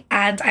day,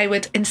 and I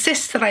would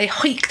insist that I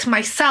hoiked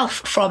myself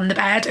from the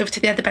bed over to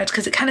the other bed,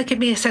 because it kind of gave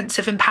me a sense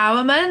of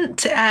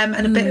empowerment,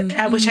 and a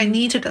bit, which I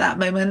needed at that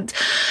moment.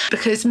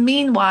 Because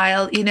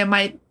meanwhile, you know,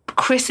 my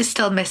Chris is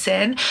still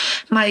missing.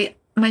 My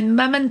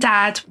mum and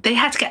dad, they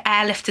had to get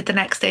airlifted the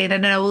next day in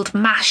an old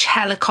MASH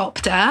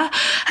helicopter.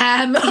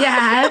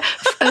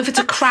 Over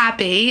to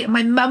Krabi.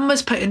 My mum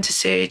was put into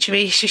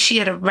surgery. She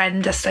had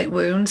horrendous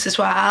wounds as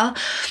well.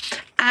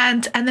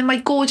 And then my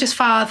gorgeous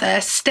father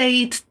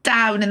stayed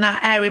down in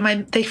that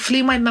area. They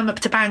flew my mum up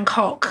to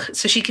Bangkok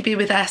so she could be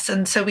with us,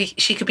 and so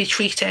she could be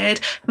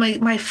treated.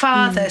 My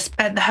father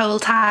spent the whole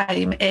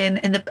time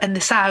in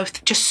the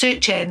south just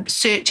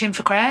searching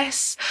for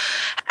Chris.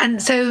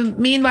 And so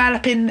meanwhile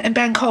up in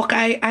Bangkok,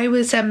 I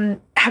was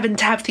having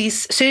to have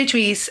these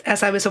surgeries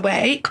as I was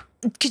awake.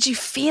 Could you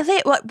feel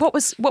it? Like, what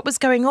was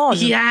going on?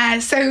 Yeah,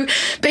 so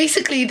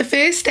basically the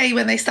first day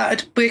when they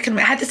started working,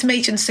 I had this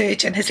amazing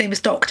surgeon, his name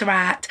was Dr.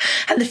 At,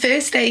 and the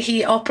first day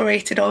he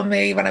operated on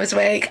me when I was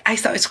awake, I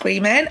started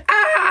screaming,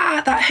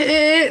 that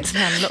hurt.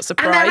 I'm not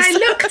surprised. And then I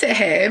looked at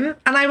him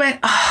and I went,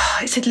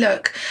 I said,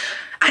 look,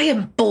 I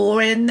am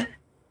boring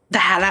the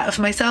hell out of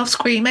myself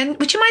screaming.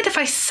 Would you mind if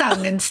I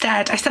sung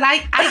instead? I said, I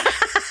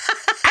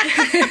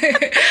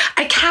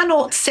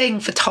cannot sing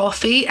for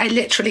toffee. I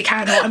literally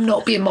cannot. I'm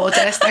not being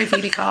modest. I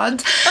really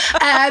can't.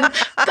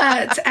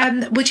 But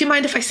would you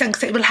mind if I sing?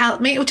 Because it will help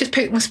me. It will just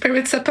pick my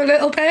spirits up a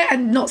little bit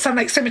and not sound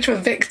like so much of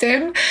a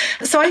victim.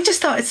 So I just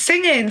started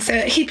singing.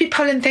 So he'd be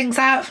pulling things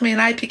out for me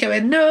and I'd be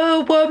going,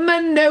 no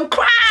woman, no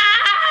cry.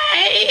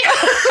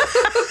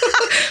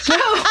 No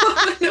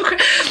woman, no cry.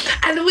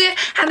 And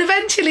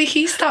eventually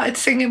he started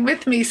singing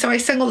with me. So I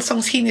sang all the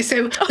songs he knew.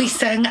 So we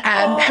sang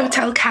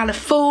Hotel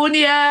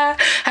California,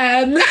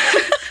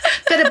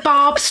 bit of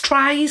Bob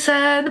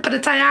Streisand, bit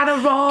of Diana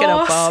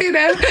Ross, you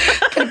know,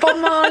 bit of Bob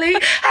Marley.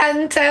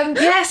 And so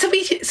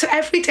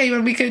every day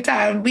when we go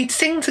down, we'd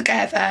sing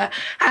together.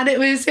 And it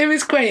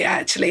was great,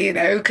 actually, you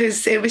know,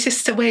 because it was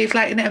just a way of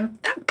letting him.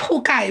 That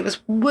poor guy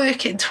was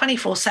working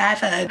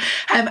 24/7.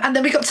 And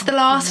then we got to the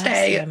last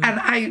day and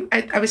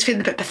I was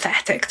feeling a bit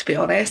pathetic, to be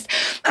honest.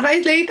 And I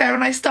lay there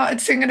and I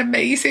started singing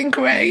Amazing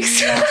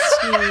Grace.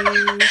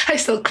 I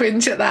still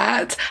cringe at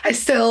that. I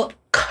still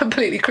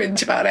completely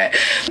cringe about it.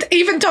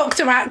 Even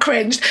Dr. At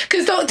cringed,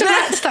 because Dr.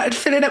 At started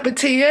filling up with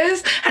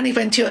tears and he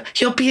went,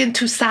 you're being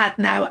too sad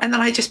now. And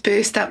then I just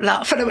burst out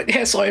laughing. I went,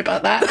 yeah, sorry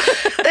about that.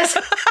 Let's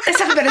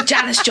have a bit of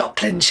Janis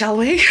Joplin, shall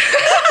we?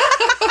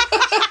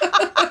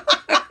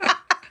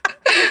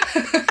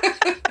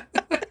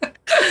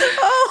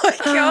 Oh my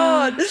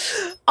God.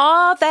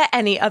 Are there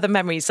any other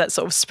memories that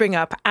sort of spring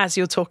up as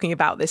you're talking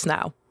about this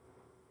now?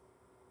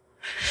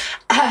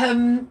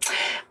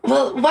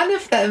 Well, one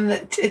of them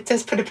that it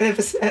does put a bit of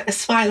a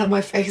smile on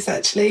my face,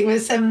 actually,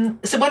 was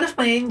so one of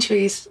my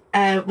injuries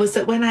was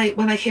that when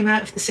I came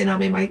out of the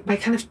tsunami,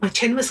 my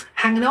chin was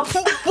hanging off.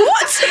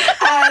 What?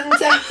 And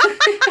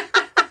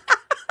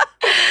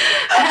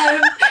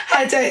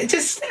had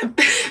just a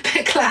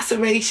bit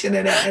laceration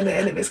in it,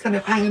 and it was kind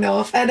of hanging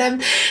off.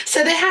 And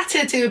so they had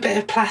to do a bit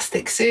of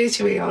plastic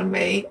surgery on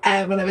me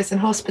when I was in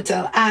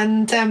hospital.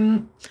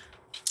 And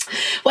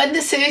when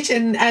the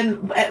surgeon,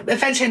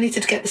 eventually I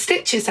needed to get the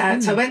stitches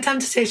out. So I went down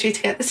to surgery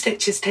to get the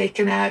stitches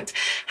taken out.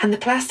 And the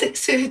plastic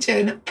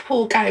surgeon,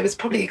 poor guy, was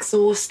probably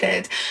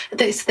exhausted.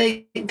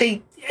 They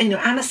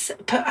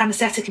put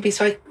anaesthetic in me,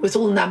 so I was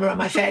all numb around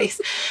my face.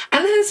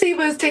 And as he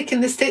was taking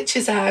the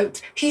stitches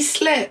out, he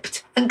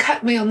slipped and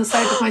cut me on the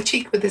side of my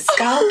cheek with his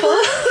scalpel.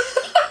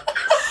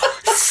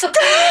 Steph!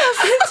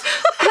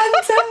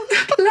 and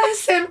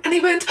bless him. And he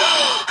went,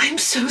 I'm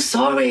so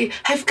sorry.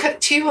 I've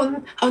cut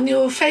you on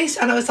your face.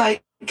 And I was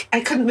like,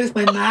 I couldn't move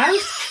my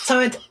mouth. So I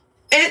went,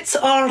 it's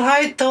all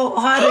right, don't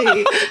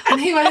worry.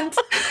 And he went,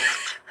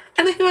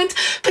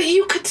 but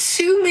you could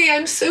sue me.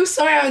 I'm so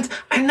sorry. I went,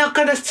 I'm not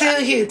going to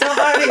sue you. Don't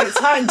worry, it's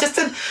fine. Just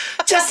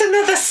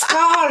another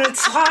scar.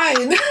 It's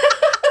fine.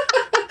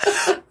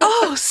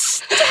 Oh,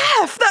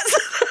 Steph, that's...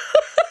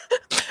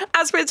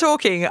 As we're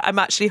talking, I'm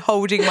actually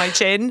holding my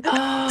chin.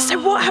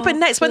 So what happened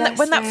next when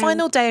that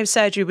final day of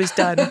surgery was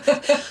done?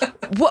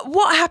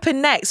 What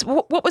happened next?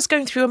 What was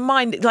going through your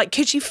mind? Like,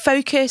 could you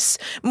focus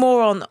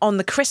more on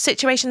the Chris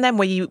situation then?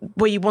 Were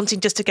you wanting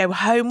just to go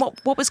home?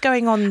 What was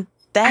going on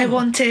then? I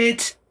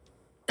wanted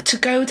to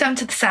go down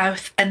to the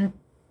south and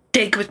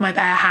dig with my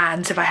bare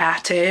hands if I had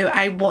to.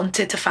 I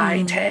wanted to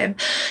find him.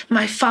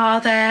 My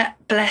father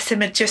bless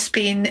him, had just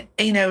been,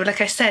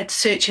 like I said,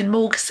 searching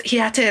morgues. He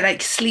had to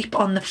like sleep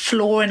on the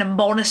floor in a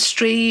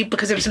monastery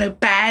because there was no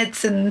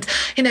beds. And,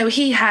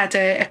 he had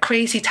a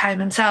crazy time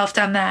himself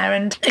down there.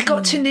 And it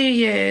got to New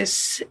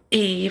Year's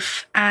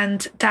Eve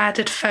and Dad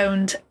had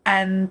phoned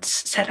and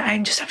said,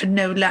 I'm just having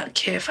no luck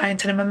here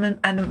finding him.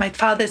 And my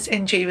father's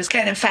injury was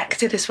getting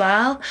infected as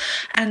well.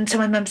 And so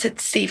my mum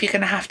said, Steve, you're going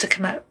to have to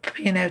come up,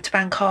 to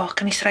Bangkok.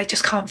 And he said, I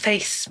just can't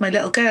face my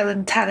little girl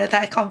and tell her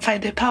that I can't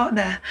find her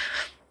partner.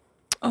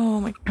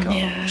 Oh my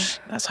gosh,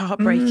 that's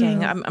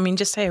heartbreaking. I mean,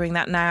 just hearing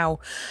that now,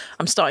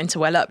 I'm starting to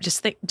well up. Just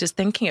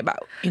thinking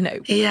about,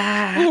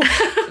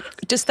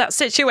 just that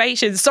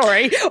situation.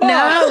 Sorry,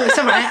 no, it's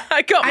all right.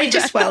 I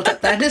just welled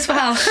up then as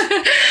well.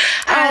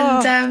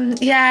 And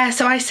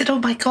so I said, oh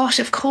my gosh,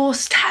 of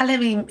course, tell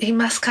him he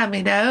must come,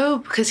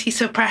 because he's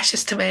so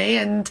precious to me.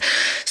 And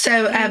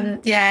so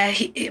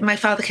my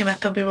father came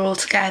up and we were all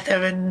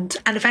together, and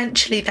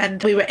eventually then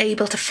we were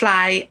able to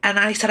fly. And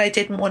I said I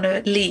didn't want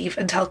to leave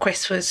until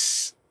Chris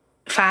was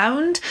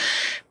found,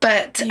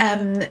 but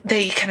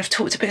they kind of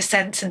talked a bit of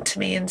sense into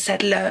me and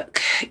said, look,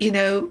 you're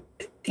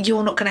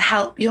not going to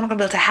help. You're not going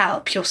to be able to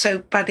help. You're so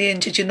badly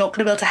injured. You're not going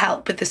to be able to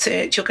help with the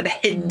search. You're going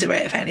to hinder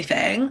it, if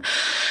anything.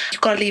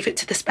 You've got to leave it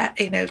to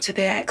to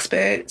the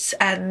experts.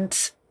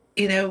 And,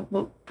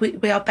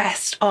 we are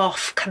best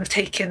off kind of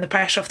taking the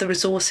pressure off the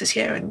resources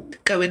here and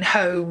going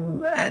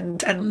home.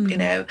 And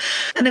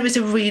it was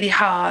a really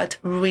hard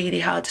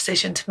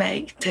decision to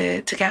make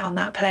to get on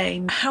that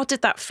plane. How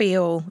did that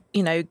feel,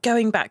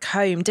 going back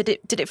home? Did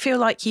it feel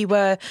like you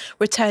were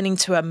returning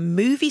to a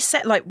movie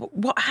set? Like,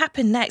 what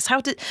happened next?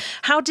 How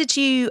did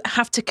you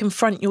have to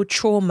confront your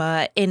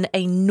trauma in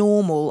a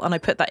normal, and I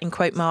put that in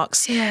quote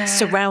marks,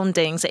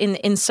 surroundings,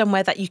 in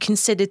somewhere that you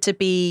considered to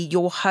be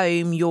your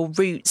home, your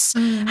roots?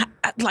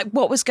 Like,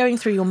 what was going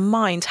through your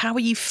mind? How were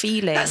you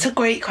feeling? That's a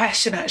great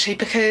question, actually,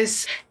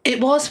 because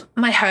it was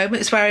my home. It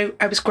was where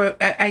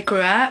I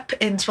grew up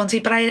in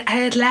Swansea, but I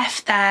had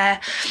left there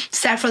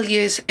several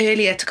years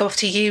earlier to go off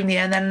to uni,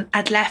 and then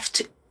I'd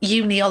left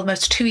uni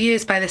almost 2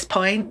 years by this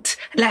point.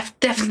 Left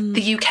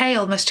the UK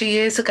almost 2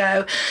 years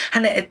ago,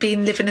 and it had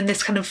been living in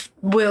this kind of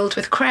world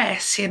with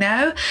Chris,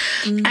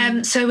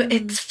 so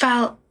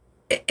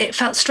it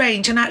felt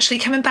strange. And actually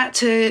coming back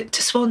to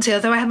Swansea,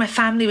 although I had my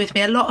family with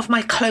me, a lot of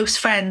my close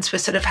friends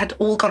had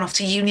all gone off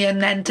to uni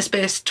and then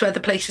dispersed to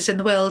other places in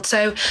the world.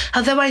 So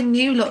although I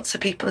knew lots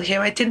of people here,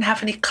 I didn't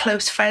have any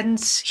close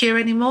friends here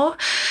anymore.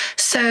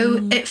 So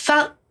it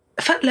felt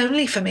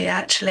lonely for me,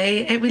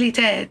 actually. It really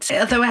did.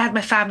 Although I had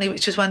my family,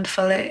 which was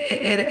wonderful,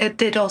 it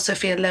did also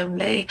feel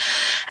lonely.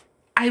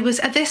 I was,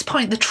 at this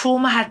point, the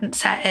trauma hadn't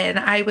set in.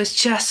 I was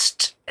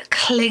just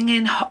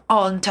clinging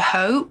on to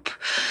hope.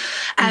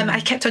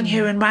 I kept on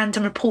hearing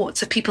random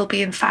reports of people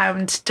being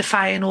found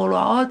defying all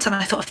odds. And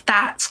I thought, if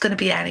that's going to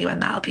be anyone,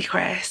 that'll be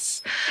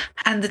Chris.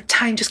 And the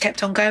time just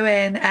kept on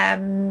going.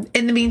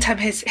 In the meantime,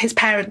 his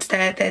parents,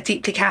 they're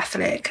deeply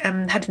Catholic,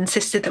 had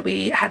insisted that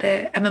we had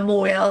a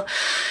memorial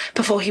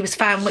before he was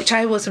found, which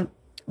I wasn't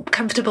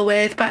comfortable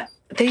with, but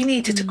they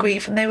needed to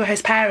grieve and they were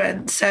his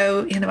parents.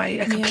 So,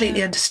 I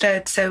completely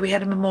understood. So we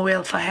had a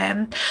memorial for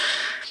him.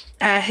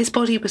 His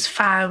body was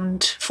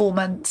found 4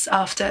 months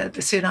after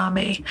the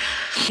tsunami.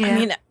 Yeah. I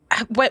mean,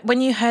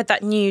 when you heard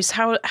that news,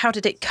 how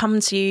did it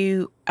come to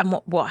you, and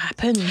what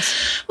happened?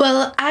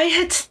 Well, I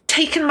had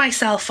taken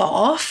myself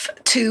off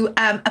to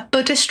a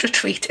Buddhist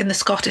retreat in the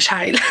Scottish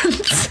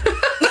Highlands.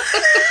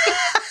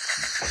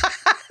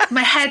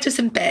 My head was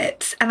in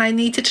bits and I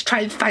needed to try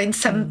and find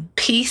some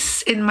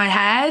peace in my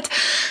head.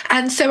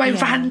 And so I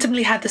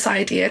randomly had this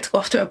idea to go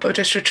off to a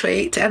Buddhist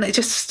retreat, and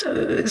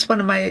it's one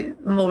of my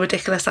more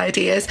ridiculous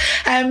ideas.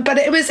 But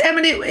it was,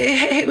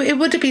 it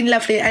would have been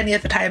lovely at any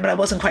other time, but I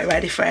wasn't quite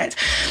ready for it.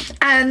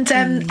 And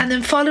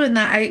then following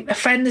that, a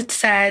friend had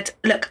said,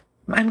 look,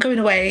 I'm going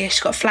away. She's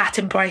got a flat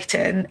in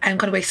Brighton. I'm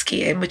going away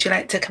skiing. Would you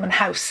like to come and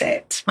house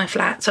sit my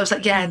flat? So I was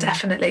like, yeah,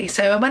 definitely.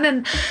 So I went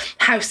and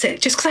house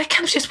sit just because I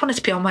kind of just wanted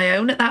to be on my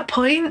own at that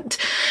point.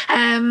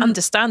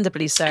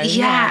 Understandably so.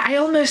 Yeah, I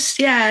almost,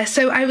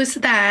 So I was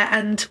there,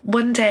 and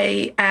one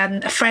day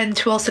a friend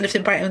who also lived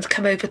in Brighton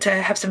come over to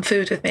have some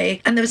food with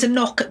me, and there was a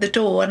knock at the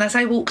door, and as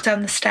I walked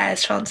down the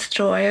stairs to answer the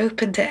door, I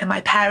opened it, and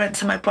my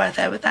parents and my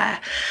brother were there,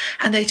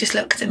 and they just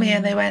looked at me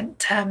and they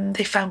went,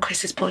 they found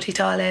Chris's body,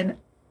 darling.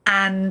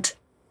 And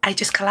I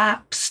just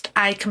collapsed.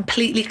 I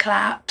completely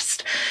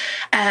collapsed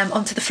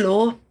onto the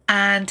floor,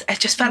 and I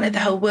just felt like the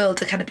whole world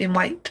had kind of been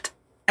wiped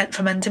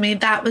from under me.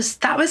 That was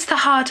the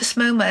hardest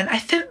moment. I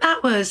think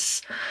that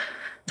was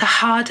the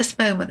hardest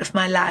moment of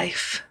my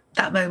life,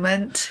 that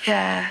moment.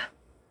 Yeah.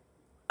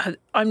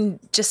 I'm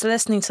just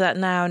listening to that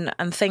now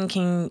and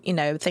thinking,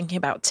 thinking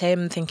about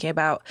Tim, thinking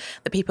about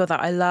the people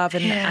that I love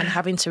and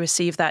having to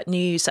receive that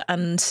news.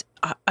 And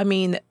I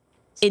mean,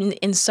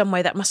 in some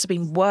way that must have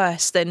been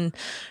worse than,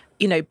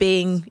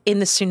 being in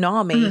the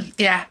tsunami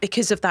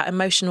because of that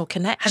emotional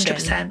connection.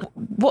 100%.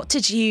 What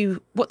did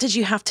you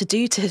have to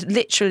do to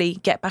literally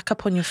get back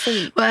up on your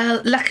feet?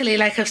 Well, luckily,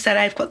 like I've said,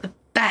 I've got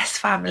best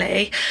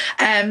family.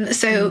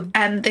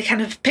 They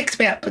kind of picked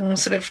me up and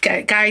sort of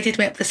guided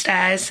me up the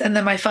stairs. And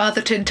then my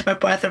father turned to my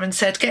brother and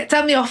said, get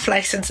down the off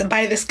licence and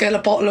buy this girl a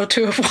bottle or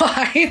two of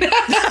wine.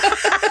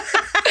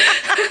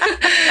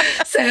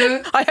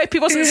 So I hope he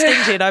wasn't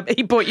stingy and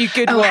he bought you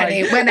good wine.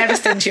 Honey, we're never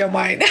stingy on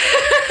wine.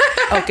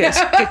 Oh, good.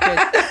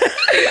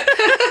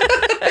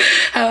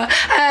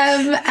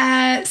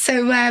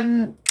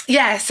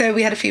 So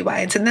we had a few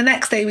wines, and the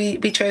next day we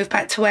drove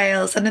back to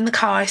Wales, and in the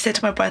car I said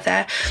to my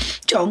brother,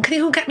 John, can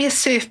you go get me a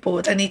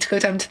surfboard? I need to go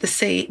down to the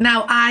sea.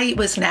 Now, I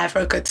was never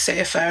a good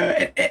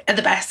surfer at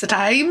the best of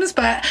times,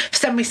 but for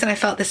some reason I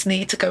felt this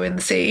need to go in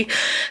the sea.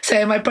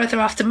 So my brother,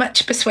 after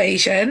much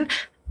persuasion,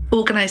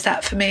 organised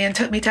that for me and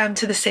took me down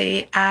to the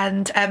sea,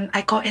 and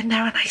I got in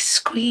there and I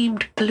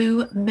screamed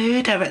blue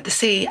murder at the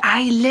sea.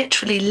 I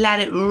literally let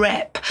it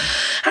rip,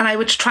 and I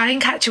would try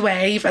and catch a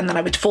wave and then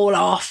I would fall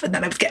off and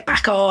then I would get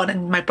back on,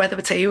 and my brother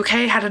would say, you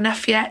okay, had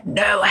enough yet?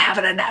 No, I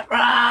haven't enough.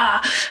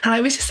 And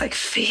I was just like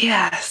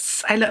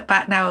fierce. I look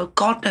back now,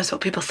 God knows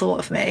what people thought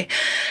of me.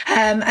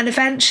 And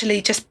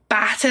eventually, just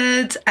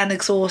battered and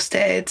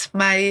exhausted,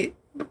 my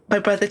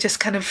brother just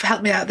kind of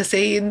helped me out of the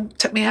sea and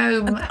took me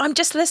home. I'm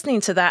just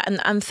listening to that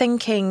and I'm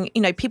thinking,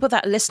 people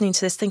that are listening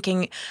to this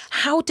thinking,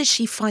 how did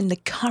she find the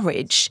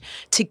courage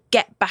to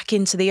get back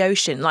into the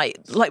ocean? Like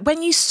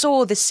when you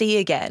saw the sea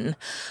again,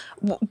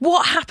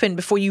 what happened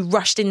before you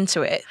rushed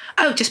into it?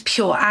 Oh, just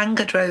pure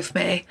anger drove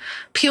me.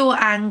 Pure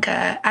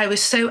anger. I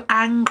was so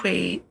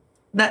angry.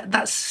 That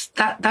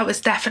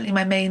was definitely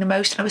my main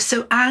emotion. I was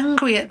so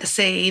angry at the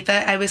sea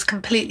that I was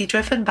completely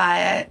driven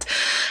by it.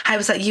 I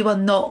was like, you're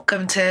not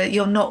going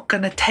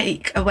to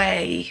take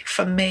away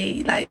from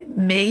me,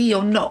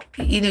 you're not,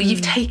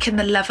 you've taken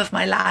the love of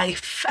my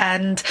life,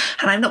 and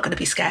I'm not going to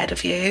be scared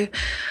of you.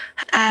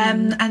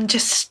 And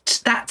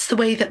just that's the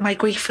way that my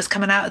grief was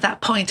coming out at that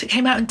point. It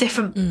came out in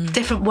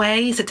different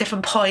ways at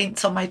different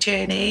points on my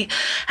journey.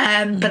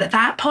 But at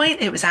that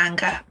point, it was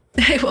anger.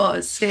 It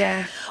was,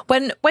 yeah.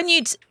 When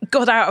you'd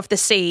got out of the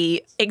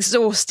sea,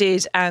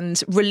 exhausted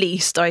and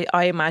released, I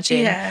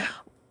imagine. Yeah.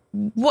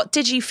 What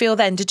did you feel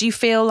then? Did you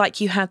feel like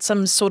you had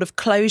some sort of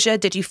closure?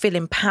 Did you feel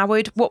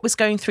empowered? What was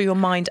going through your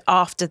mind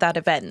after that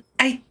event?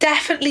 I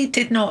definitely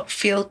did not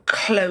feel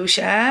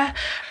closure.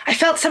 I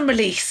felt some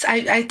release.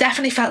 I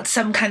definitely felt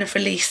some kind of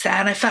release there.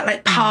 And I felt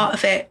like part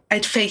of it,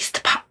 I'd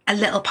faced a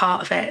little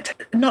part of it.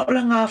 Not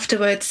long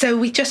afterwards, so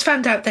we just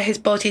found out that his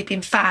body had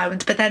been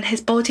found, but then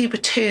his body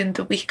returned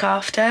the week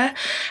after,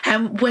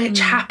 which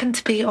happened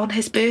to be on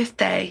his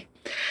birthday.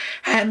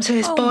 So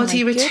his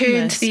body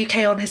returned to the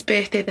UK on his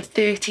birthday, the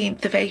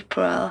 13th of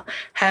April.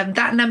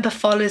 That number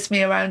follows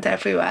me around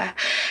everywhere.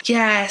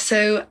 Yeah,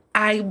 so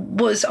I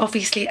was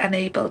obviously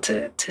unable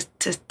to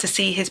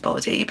see his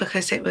body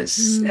because it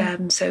was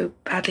so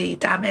badly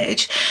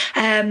damaged.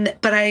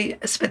 But I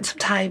spent some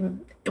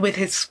time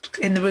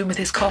in the room with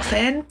his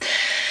coffin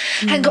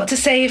and got to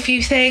say a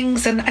few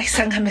things, and I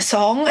sang him a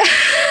song.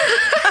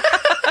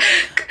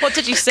 What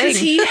did you sing? Because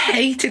he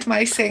hated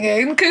my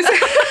singing.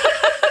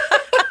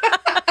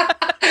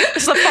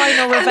 It's the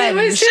final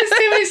revenge.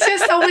 It was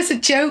just always a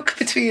joke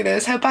between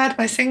us how bad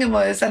my singing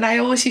was, and I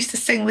always used to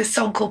sing this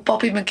song called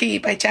Bobby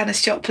McGee by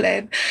Janis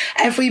Joplin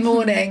every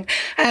morning,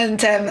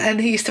 and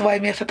he used to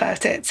wind me up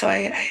about it, so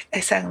I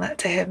sang that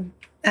to him,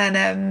 and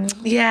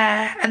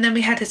and then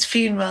we had his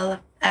funeral,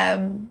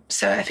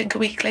 so I think a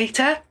week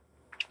later,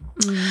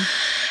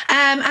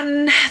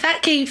 and that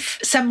gave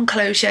some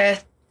closure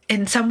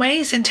in some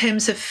ways in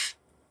terms of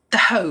the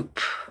hope.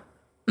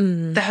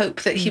 The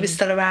hope that he was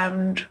still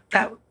around,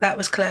 that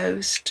was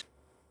closed.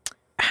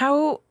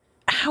 How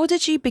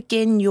did you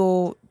begin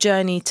your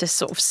journey to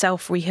sort of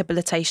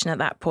self-rehabilitation at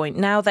that point?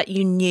 Now that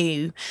you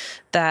knew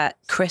that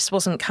Chris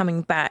wasn't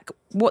coming back,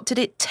 what did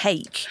it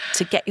take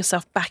to get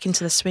yourself back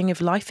into the swing of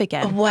life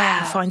again? Wow.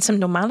 And find some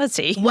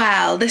normality?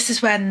 Well, this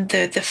is when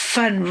the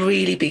fun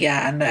really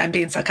began. I'm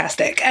being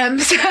sarcastic.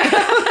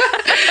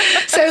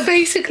 So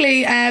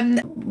basically,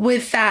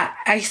 with that,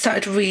 I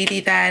started really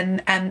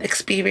then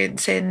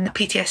experiencing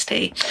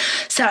PTSD.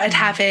 Started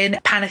having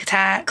panic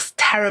attacks,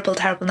 terrible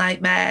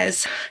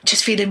nightmares,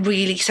 just feeling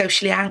really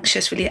socially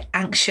anxious,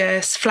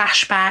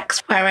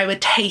 flashbacks where I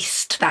would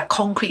taste that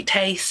concrete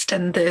taste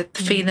and the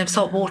feeling of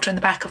salt water in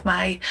the back of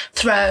my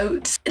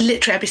throat.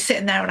 Literally, I'd be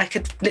sitting there and I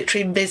could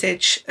literally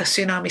envisage a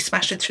tsunami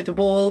smashing through the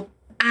wall.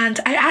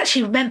 And I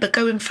actually remember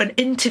going for an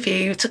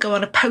interview to go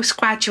on a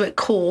postgraduate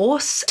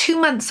course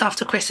 2 months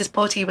after Chris's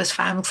body was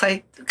found, because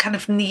I kind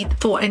of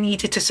thought I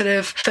needed to sort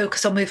of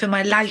focus on moving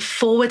my life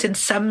forward in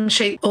some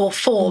shape or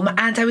form.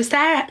 And I was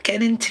there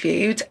getting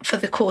interviewed for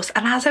the course.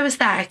 And as I was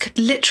there, I could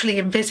literally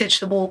envisage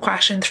the wall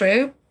crashing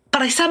through.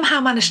 But I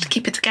somehow managed to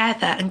keep it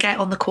together and get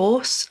on the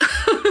course.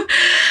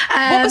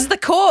 What was the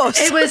course?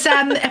 It was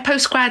a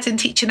postgrad in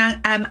teaching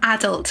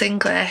adult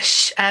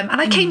English. And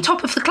I came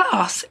top of the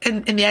class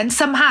in the end,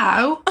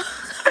 somehow.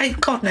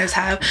 God knows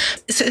how.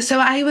 So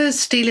I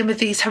was dealing with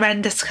these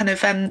horrendous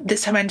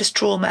this horrendous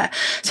trauma.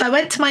 So I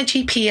went to my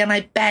GP and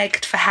I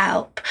begged for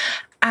help.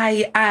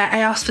 I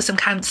asked for some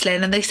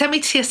counselling, and they sent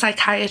me to see a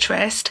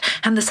psychiatrist,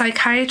 and the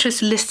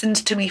psychiatrist listened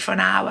to me for an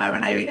hour,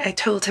 and I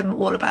told him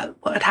all about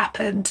what had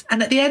happened.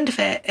 And at the end of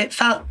it, it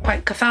felt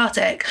quite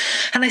cathartic.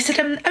 And I said,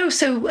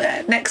 so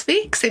next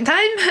week, same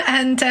time?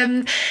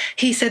 And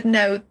he said,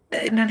 no.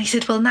 And then he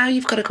said, well, now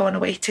you've got to go on a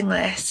waiting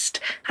list.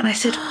 And I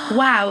said,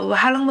 wow,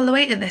 how long will the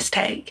waiting list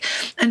take?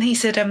 And he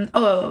said,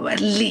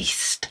 at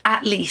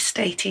least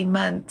 18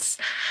 months.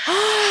 And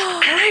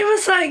I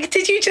was like,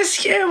 did you just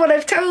hear what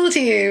I've told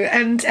you?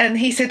 And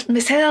he said,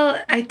 Miss Hill,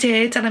 I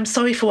did, and I'm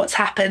sorry for what's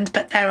happened,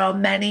 but there are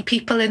many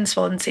people in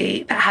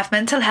Swansea that have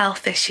mental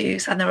health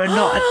issues, and there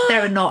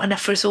are not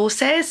enough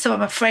resources. So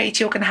I'm afraid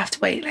you're going to have to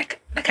wait like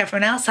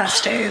everyone else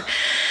has to.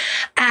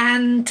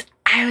 And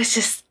I was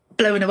just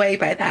blown away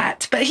by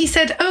that. But he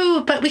said,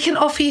 but we can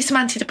offer you some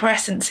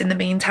antidepressants in the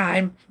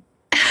meantime.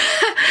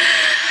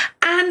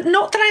 And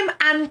not that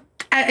I'm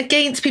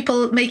against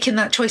people making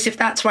that choice if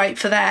that's right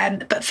for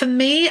them, but for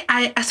me,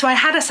 I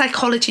had a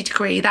psychology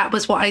degree. That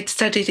was what I'd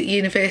studied at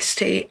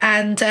university,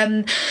 and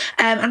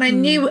I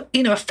knew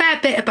a fair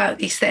bit about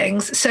these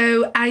things.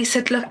 So I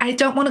said, look, I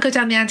don't want to go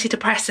down the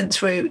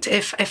antidepressants route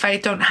if I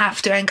don't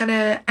have to.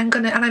 And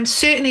I'm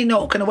certainly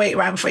not going to wait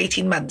around for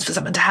 18 months for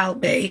someone to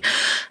help me.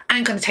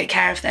 I'm going to take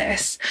care of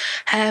this.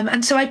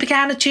 And so I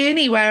began a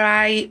journey where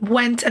I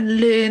went and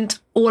learned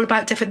all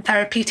about different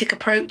therapeutic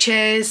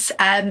approaches,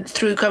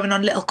 through going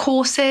on little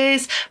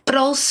courses, but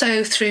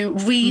also through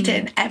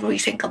reading every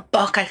single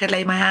book I could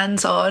lay my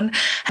hands on,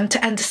 and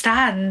to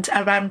understand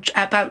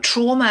about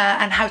trauma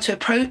and how to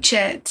approach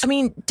it. I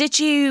mean, did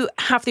you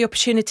have the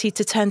opportunity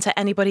to turn to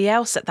anybody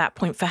else at that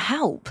point for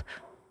help?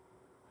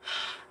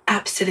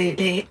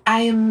 Absolutely.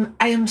 I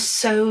am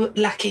so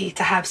lucky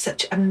to have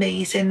such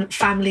amazing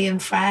family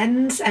and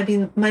friends. I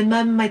mean, my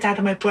mum, my dad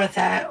and my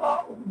brother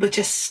were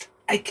just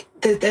like,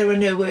 there were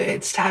no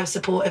words to how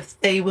supportive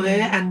they were,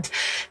 and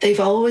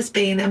they've always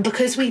been. And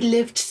because we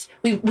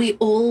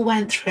all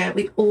went through it,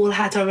 we all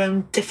had our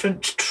own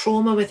different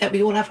trauma with it,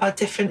 we all have our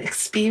different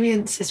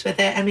experiences with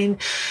it. I mean,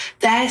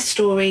 their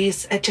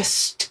stories are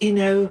just,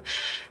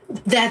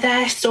 they're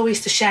their stories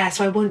to share,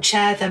 so I won't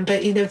share them,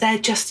 but they're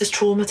just as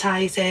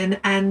traumatizing,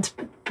 and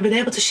being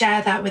able to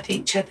share that with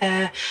each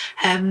other.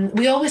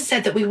 We always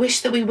said that we wish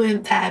that we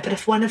weren't there, but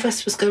if one of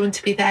us was going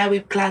to be there, we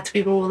were glad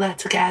we were all there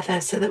together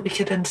so that we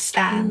could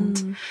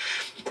understand.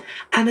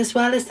 And as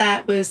well as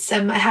that was,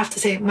 I have to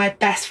say, my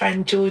best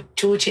friend,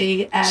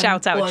 Georgie.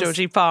 Shout out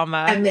Georgie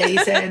Palmer.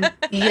 Amazing.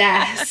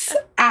 Yes,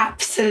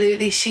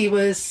 absolutely. She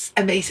was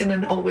amazing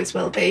and always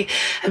will be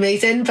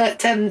amazing.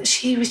 But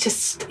she was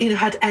just,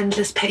 had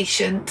endless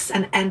patience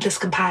and endless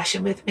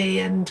compassion with me,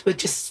 and would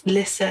just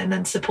listen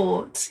and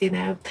support,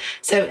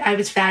 So I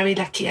was very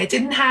lucky. I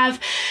didn't have,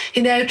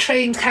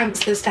 trained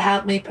counsellors to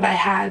help me, but I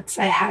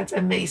had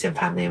amazing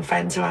family and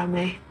friends around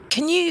me.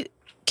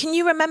 Can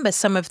you remember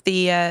some of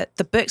the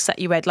books that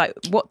you read? Like,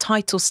 what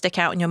titles stick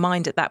out in your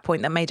mind at that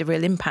point that made a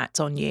real impact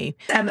on you?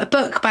 A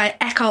book by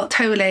Eckhart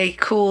Tolle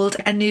called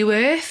A New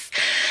Earth.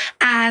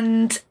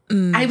 And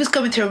I was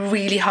going through a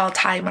really hard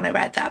time when I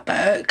read that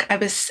book. I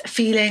was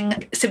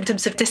feeling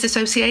symptoms of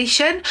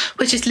disassociation,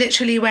 which is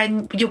literally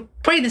when your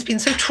brain has been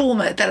so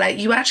traumatized that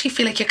you actually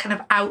feel like you're kind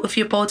of out of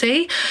your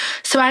body.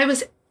 So I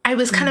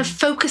was kind of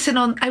focusing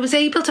on, I was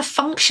able to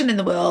function in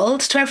the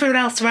world. To everyone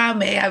else around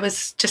me, I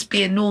was just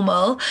being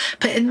normal.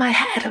 But in my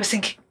head, I was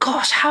thinking,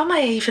 gosh, how am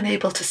I even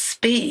able to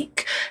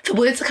speak? The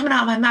words are coming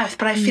out of my mouth,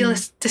 but I feel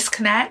this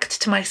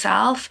disconnect to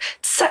myself.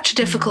 It's such a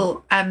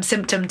difficult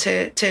symptom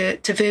to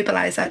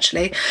verbalise,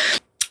 actually.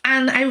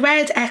 And I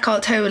read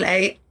Eckhart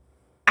Tolle,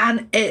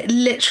 and it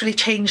literally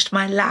changed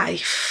my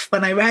life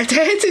when I read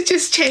it. It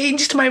just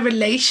changed my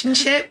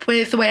relationship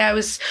with the way I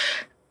was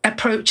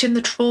approaching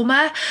the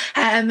trauma,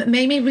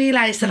 made me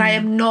realise that I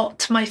am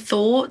not my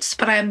thoughts,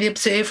 but I am the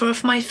observer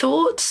of my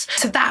thoughts.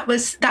 So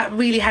that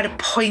really had a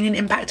poignant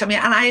impact on me,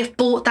 and I have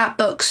bought that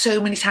book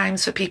so many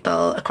times for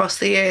people across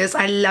the years.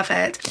 I love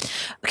it.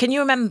 Can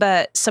you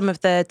remember some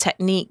of the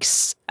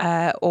techniques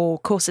or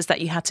courses that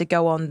you had to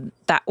go on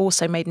that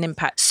also made an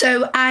impact?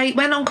 So I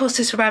went on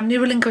courses around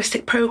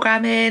neuro-linguistic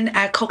programming,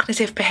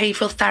 cognitive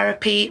behavioural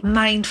therapy,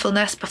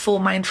 mindfulness, before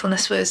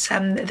mindfulness was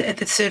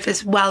the sort of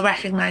as well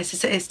recognised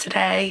as it is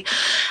today.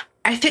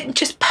 I think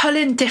just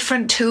pulling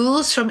different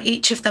tools from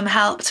each of them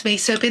helped me.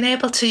 So being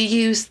able to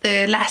use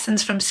the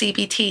lessons from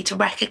CBT to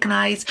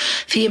recognise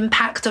the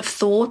impact of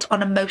thought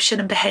on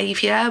emotion and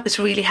behaviour was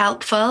really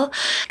helpful.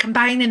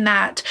 Combining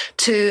that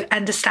to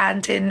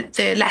understanding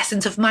the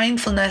lessons of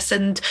mindfulness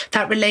and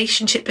that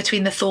relationship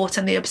between the thought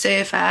and the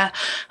observer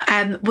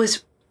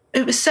was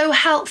so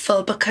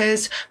helpful,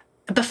 because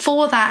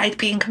before that I'd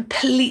been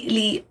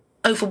completely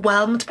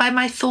overwhelmed by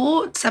my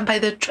thoughts and by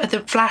the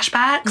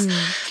flashbacks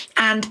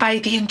and by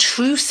the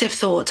intrusive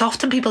thoughts.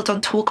 Often people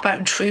don't talk about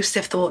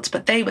intrusive thoughts,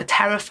 but they were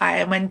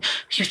terrifying when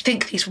you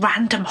think these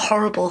random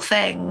horrible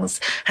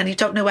things and you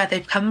don't know where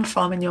they've come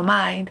from in your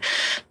mind.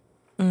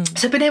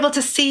 So being able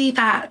to see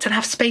that and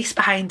have space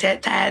behind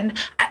it, then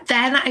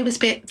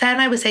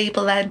I was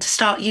able then to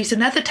start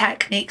using other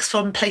techniques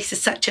from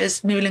places such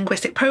as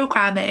neurolinguistic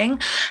programming,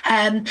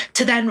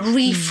 to then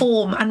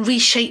reform and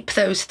reshape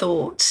those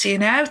thoughts, you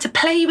know, to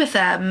play with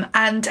them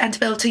and to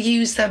be able to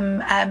use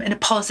them in a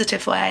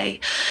positive way.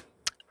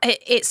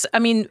 It's, I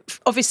mean,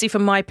 obviously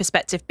from my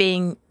perspective,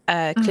 being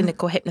a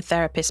clinical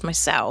hypnotherapist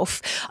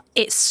myself,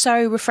 it's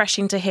so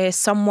refreshing to hear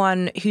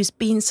someone who's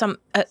been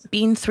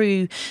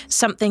through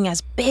something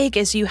as big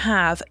as you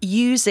have,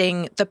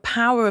 using the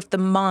power of the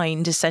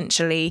mind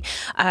essentially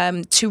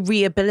to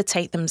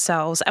rehabilitate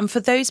themselves. And for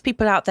those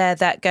people out there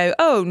that go,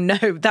 "Oh no,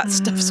 that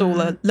stuff's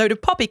all a load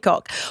of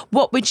poppycock,"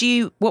 what would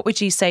you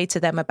say to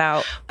them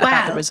about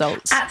the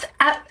results?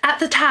 At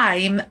the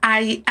time,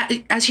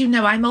 as you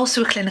know, I'm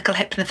also a clinical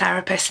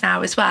hypnotherapist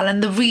now as well,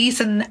 and the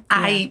reason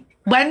I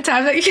went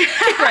down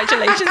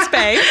congratulations,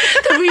 babe.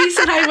 The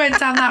reason I went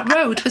down that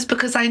road was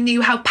because I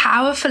knew how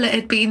powerful it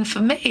had been for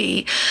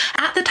me.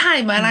 At the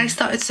time when I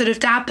started sort of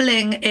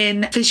dabbling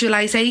in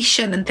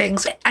visualization and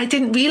things, I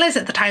didn't realize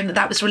at the time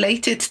that was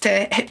related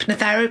to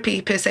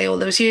hypnotherapy per se all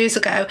those years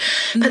ago.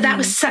 But that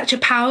was such a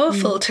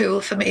powerful tool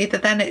for me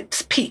that then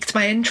it's piqued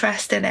my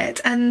interest in it.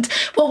 And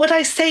what would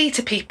I say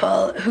to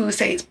people who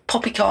say it's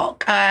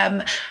poppycock?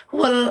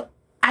 Well,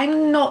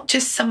 I'm not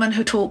just someone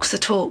who talks the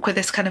talk with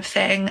this kind of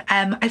thing.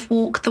 I've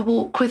walked the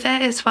walk with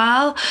it as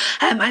well.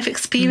 I've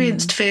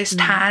experienced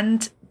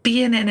firsthand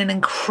being in an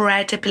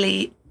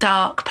incredibly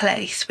dark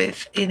place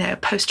with, you know,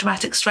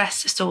 post-traumatic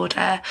stress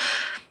disorder,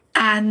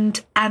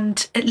 and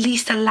at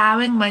least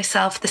allowing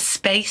myself the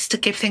space to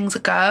give things a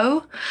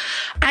go.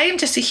 I am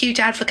just a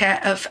huge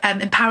advocate of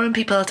empowering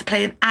people to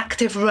play an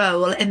active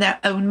role in their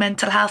own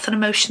mental health and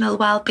emotional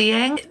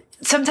well-being.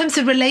 Sometimes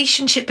the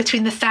relationship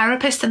between the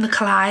therapist and the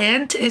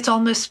client, it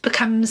almost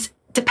becomes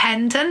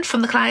dependent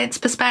from the client's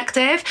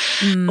perspective.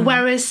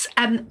 Whereas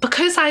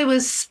because I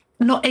was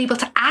not able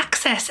to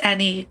access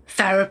any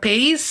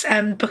therapies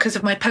because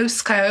of my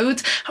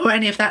postcode or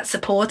any of that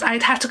support,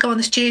 I'd have to go on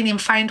this journey and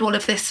find all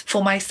of this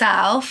for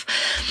myself.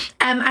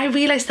 I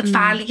realised the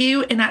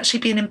value in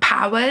actually being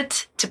empowered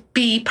to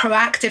be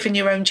proactive in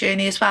your own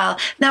journey as well.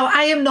 Now,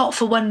 I am not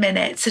for 1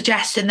 minute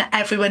suggesting that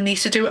everyone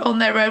needs to do it on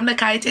their own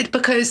like I did,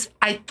 because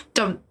I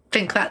don't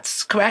think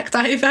that's correct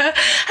either.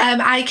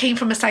 I came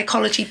from a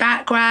psychology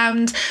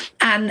background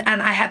and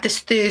I had this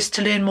thirst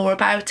to learn more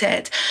about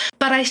it.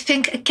 But I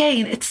think,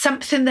 again, it's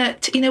something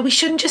that, you know, we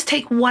shouldn't just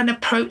take one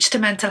approach to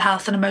mental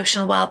health and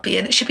emotional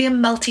well-being. It should be a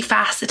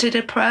multifaceted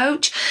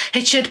approach.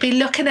 It should be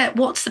looking at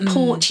what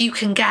support you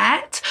can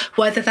get,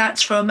 whether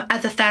that's from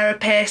other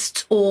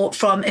therapists or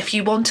from, if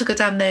you want to go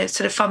down the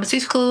sort of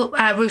pharmaceutical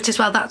route as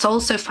well, that's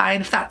also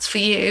fine if that's for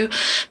you.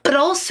 But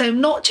also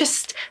not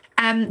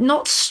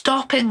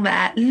stopping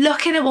there,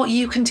 looking at what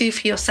you can do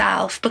for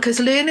yourself, because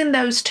learning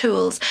those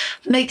tools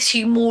makes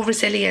you more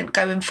resilient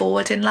going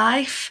forward in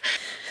life.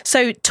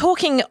 So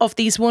talking of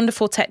these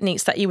wonderful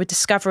techniques that you were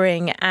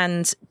discovering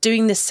and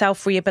doing this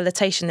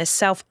self-rehabilitation, this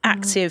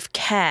self-active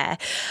care,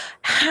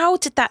 how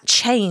did that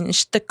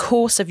change the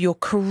course of your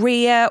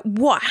career?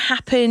 What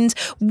happened?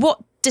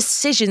 What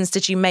decisions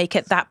did you make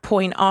at that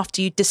point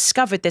after you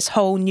discovered this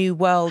whole new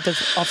world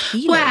of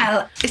healing?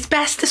 Well, it's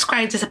best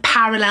described as a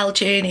parallel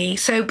journey.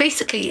 So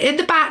basically, in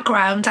the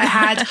background, I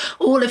had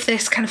all of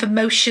this kind of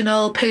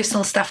emotional,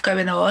 personal stuff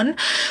going on.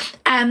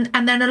 And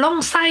then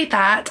alongside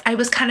that, I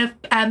was kind of,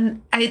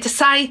 I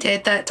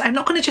decided that I'm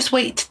not going to just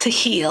wait to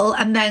heal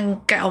and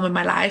then get on with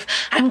my life.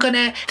 I'm going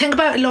to think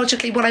about it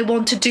logically, what I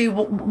want to do,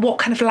 what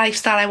kind of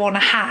lifestyle I want to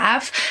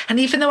have. And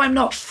even though I'm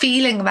not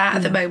feeling that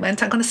at the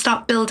moment, I'm going to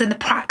start building the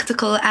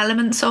practical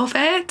elements of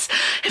it,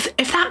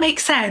 if that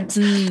makes sense.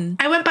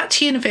 I went back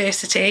to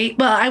university.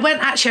 Well, I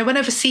went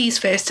overseas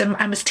first and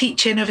I was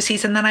teaching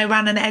overseas, and then I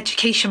ran an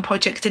education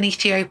project in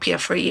Ethiopia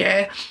for a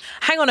year.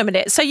 Hang on a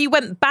minute. So you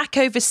went back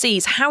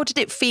overseas. How did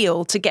it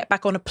feel to get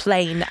back on a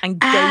plane and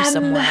go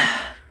somewhere?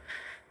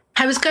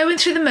 I was going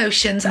through the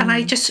motions and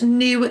I just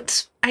knew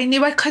I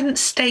knew I couldn't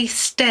stay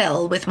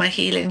still with my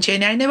healing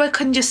journey. I knew I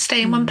couldn't just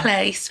stay in one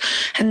place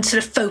and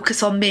sort of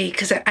focus on me,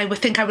 because I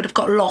would have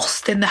got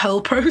lost in the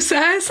whole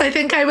process. I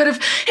think it would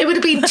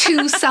have been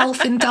too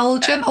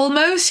self-indulgent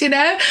almost, you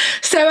know?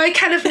 So I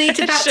kind of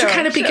needed that to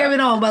kind of be going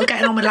on while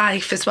getting on with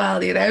life as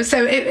well, you know?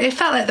 So it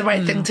felt like the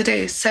right thing to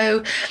do.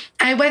 So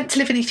I went to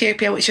live in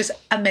Ethiopia, which was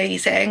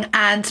amazing,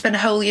 and spent a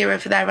whole year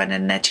over there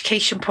running an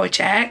education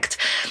project.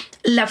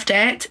 Loved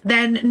it.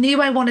 Then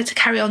knew I wanted to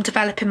carry on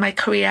developing my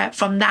career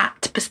from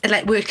that,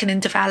 like working in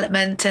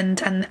development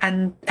and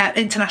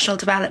international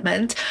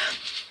development.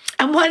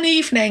 And one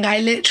evening,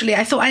 I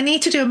thought I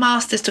need to do a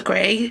master's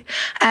degree.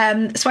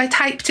 So I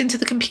typed into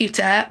the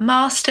computer,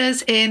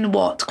 masters in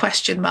what? ?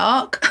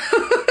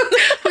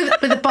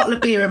 with a bottle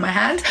of beer in my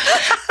hand.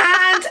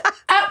 And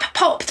up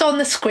popped on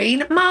the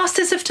screen,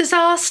 Masters of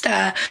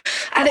Disaster.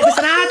 And it was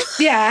an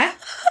ad,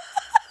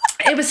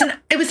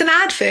 It was an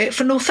advert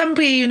for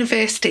Northumbria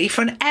University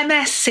for an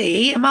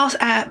MSc,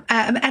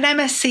 an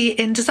MSc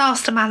in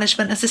Disaster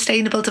Management and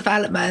Sustainable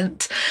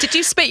Development. Did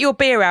you spit your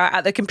beer out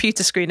at the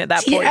computer screen at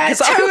that point? Yeah,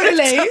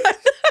 totally.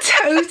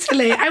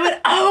 Totally. I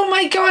went, oh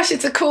my gosh,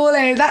 it's a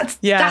calling.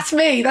 That's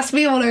me. That's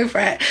me all over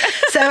it.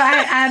 So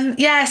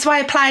I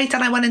applied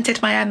and I went and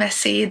did my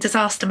MSc in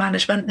disaster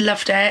management,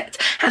 loved it.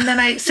 And then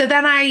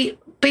I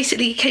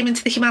basically came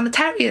into the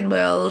humanitarian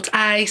world.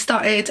 I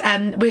started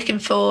working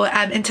for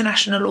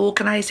international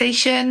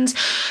organisations,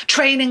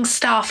 training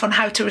staff on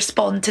how to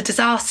respond to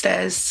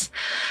disasters.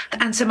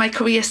 And so my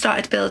career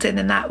started building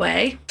in that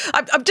way.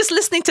 I'm just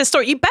listening to the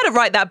story. You better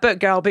write that book,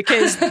 girl,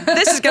 because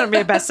this is going to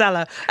be a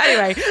bestseller.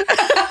 Anyway,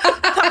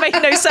 that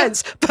made no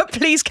sense, but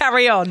please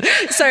carry on.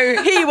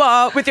 So here you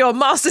are with your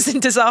master's in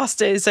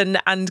disasters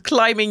and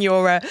climbing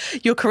your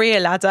career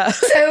ladder.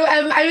 So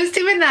I was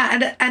doing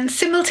that and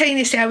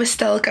simultaneously I was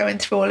still going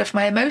through all of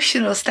my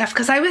emotional stuff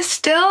because I was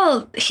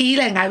still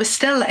healing.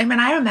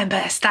 I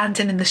remember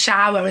standing in the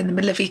shower in the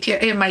middle of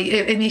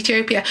in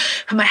Ethiopia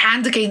with my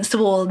hand against the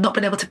wall, not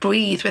being able to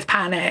breathe with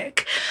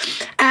panic.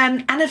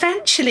 And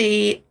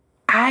eventually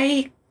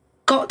I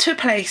got to a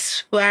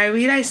place where I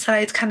realised that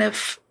I'd kind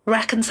of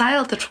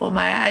reconciled the trauma.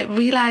 I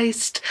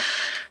realised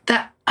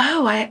that,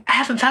 I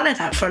haven't felt like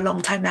that for a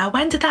long time now.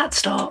 When did that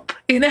stop?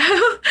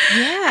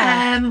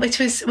 Yeah. Which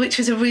was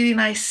a really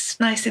nice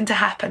thing to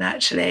happen,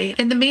 actually.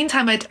 In the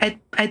meantime,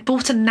 I'd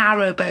bought a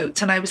narrow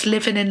boat and I was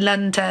living in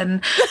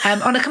London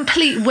on a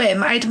complete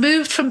whim. I'd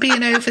moved from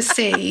being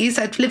overseas.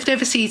 I'd lived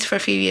overseas for a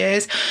few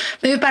years,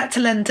 moved back to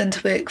London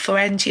to work for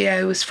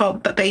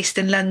NGOs but based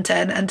in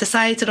London, and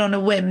decided on a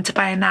whim to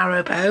buy a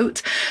narrow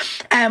boat,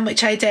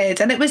 which I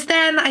did. And it was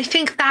then, I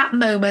think, that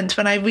moment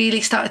when I really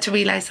started to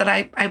realise that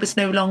I was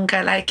no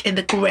longer like in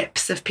the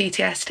grips of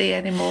PTSD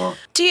anymore.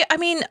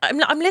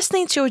 I'm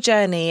listening to your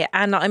journey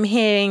and I'm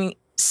hearing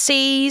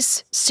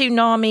seas,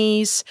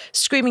 tsunamis,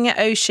 screaming at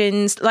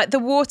oceans. Like the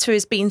water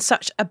has been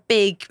such a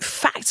big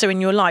factor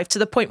in your life to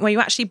the point where you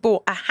actually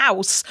bought a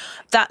house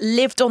that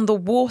lived on the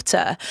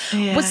water.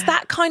 Yeah. Was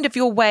that kind of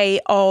your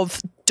way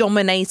of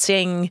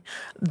dominating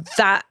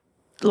that?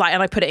 Like,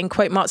 and I put it in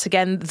quote marks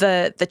again,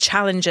 the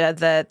challenger,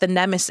 the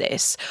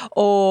nemesis,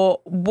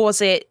 or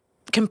was it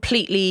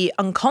completely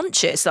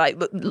unconscious? Like,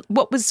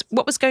 what was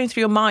going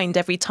through your mind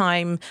every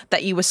time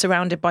that you were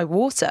surrounded by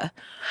water?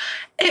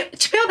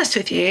 To be honest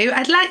with you,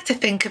 I'd like to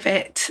think of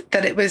it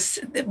that it was,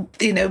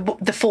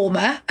 the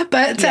former,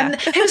 but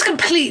it was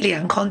completely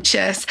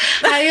unconscious.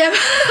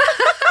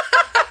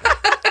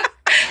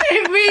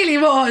 It really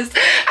was.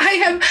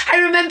 I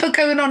remember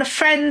going on a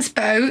friend's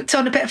boat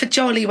on a bit of a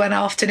jolly one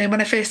afternoon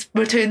when I first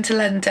returned to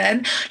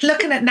London,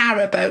 looking at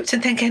narrow boats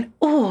and thinking,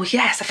 oh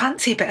yes, I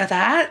fancy a bit of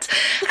that,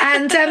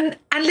 and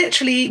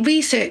literally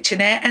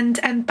researching it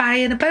and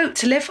buying a boat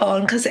to live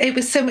on because it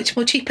was so much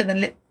more cheaper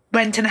than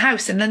renting a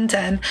house in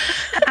London.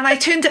 And I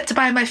turned up to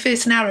buy my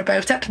first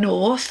narrowboat up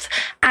north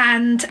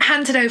and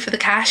handed over the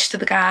cash to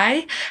the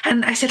guy.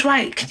 And I said,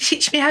 right, can you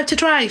teach me how to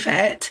drive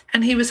it?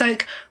 And he was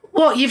like,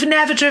 what, you've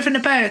never driven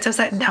a boat? I was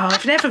like, no,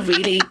 I've never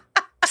really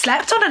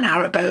slept on a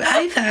narrowboat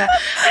either.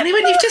 And he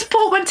went, you've just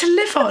bought one to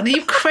live on. Are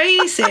you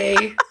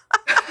crazy?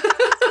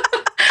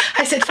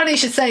 I said, funny you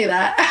should say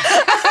that.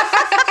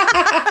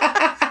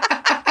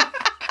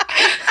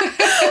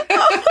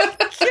 Oh my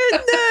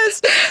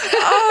goodness.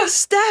 Oh,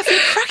 Steph, you're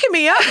cracking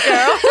me up,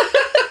 girl.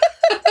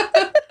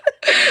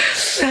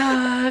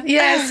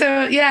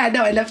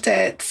 I loved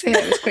it. Yeah,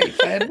 it was great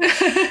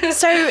fun.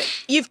 So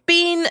you've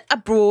been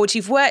abroad,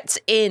 you've worked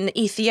in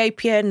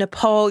Ethiopia,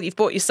 Nepal, you've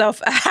bought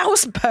yourself a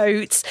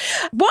houseboat.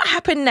 What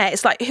happened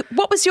next? Like,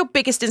 what was your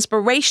biggest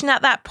inspiration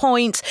at that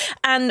point?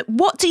 And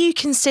what do you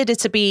consider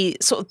to be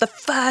sort of the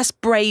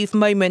first brave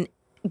moment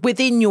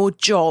within your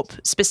job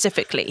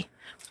specifically?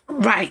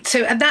 Right.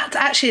 So, and that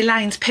actually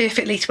aligns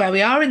perfectly to where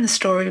we are in the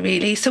story,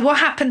 really. So what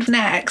happened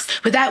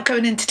next, without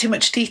going into too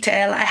much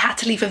detail, I had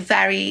to leave a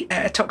very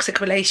toxic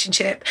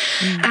relationship.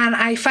 And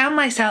I found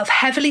myself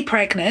heavily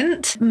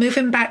pregnant,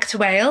 moving back to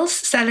Wales,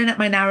 selling up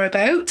my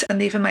narrowboat and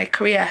leaving my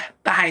career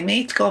behind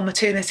me to go on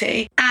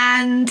maternity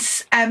and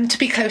to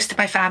be close to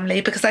my family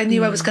because I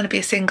knew I was going to be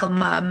a single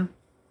mum.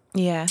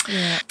 Yeah.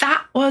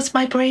 That was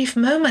my brave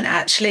moment,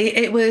 actually.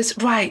 It was,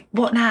 right,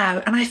 what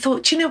now? And I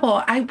thought, do you know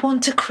what? I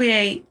want to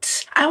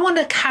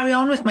carry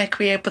on with my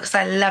career because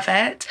I love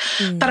it.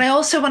 But I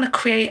also want to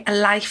create a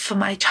life for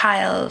my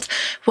child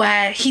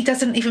where he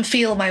doesn't even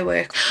feel my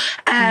work.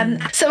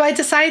 So I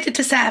decided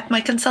to set up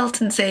my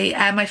consultancy,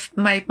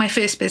 my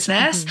first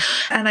business.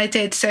 And I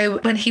did. So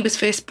when he was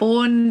first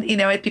born,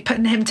 I'd be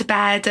putting him to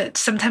bed at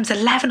sometimes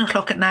 11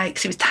 o'clock at night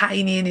because he was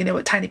tiny and you know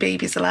what tiny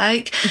babies are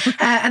like.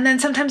 And then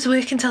sometimes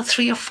working till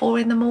 3 or 4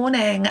 in the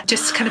morning,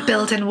 just kind of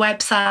building a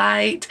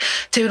website,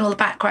 doing all the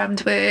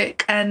background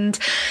work and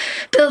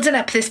building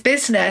up this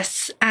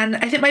business. And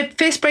I think my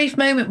first brave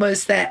moment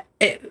was that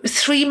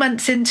 3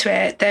 months into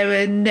it,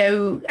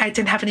 I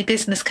didn't have any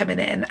business coming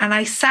in. And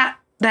I sat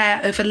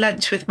there over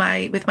lunch with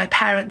my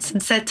parents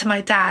and said to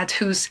my dad,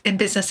 who's in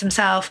business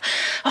himself,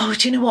 oh,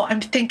 do you know what? I'm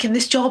thinking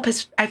this job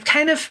I've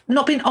kind of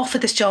not been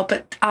offered this job,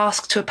 but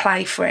asked to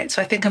apply for it.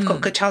 So I think I've got a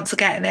good chance of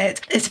getting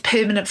it. It's a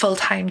permanent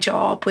full-time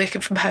job,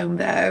 working from home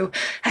though.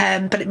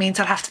 But it means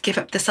I'll have to give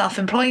up the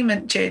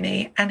self-employment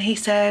journey. And he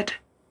said,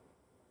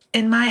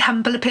 in my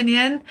humble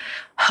opinion,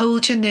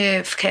 hold your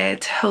nerve,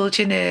 kid, hold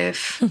your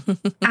nerve.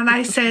 And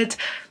I said,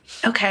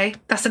 okay,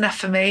 that's enough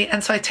for me.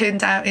 And so I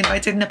turned out, I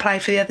didn't apply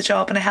for the other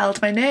job and I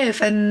held my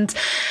nerve. And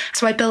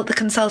so I built the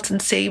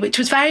consultancy, which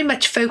was very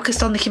much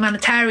focused on the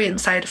humanitarian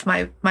side of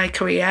my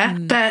career.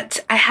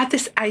 But I had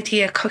this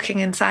idea cooking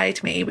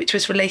inside me, which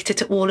was related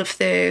to all of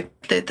the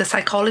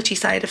psychology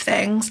side of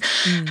things.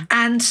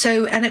 And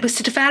it was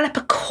to develop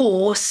a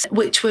course,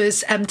 which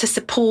was to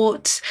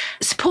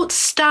support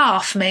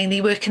staff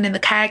mainly working in the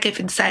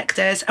caregiving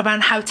sectors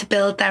around how to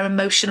build their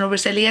emotional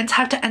resilience,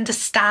 how to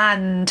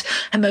understand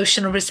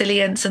emotional resilience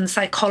and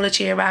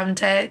psychology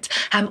around it,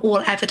 all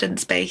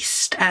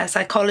evidence-based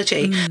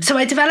psychology. So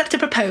I developed a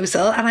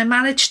proposal and I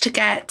managed to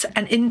get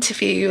an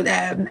interview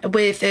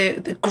with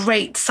the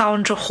great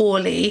Sandra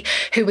Hawley,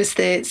 who was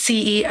the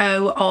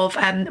CEO of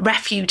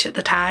Refuge at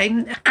the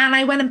time. And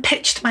I went and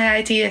pitched my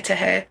idea to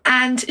her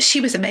and she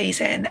was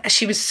amazing.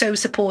 She was so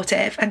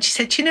supportive. And she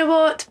said, you know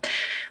what?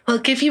 We'll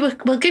give you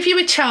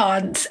a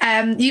chance.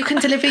 You can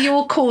deliver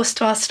your course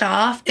to our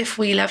staff. If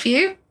we love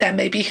you, then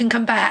maybe you can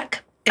come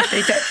back.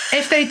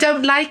 If they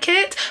don't like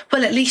it,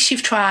 well, at least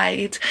you've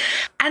tried.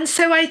 And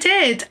so I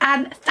did.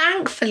 And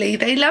thankfully,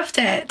 they loved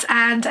it.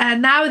 And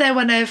now they're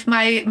one of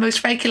my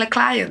most regular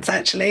clients,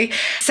 actually.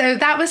 So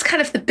that was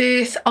kind of the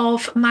birth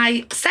of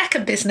my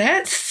second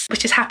business,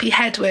 which is Happy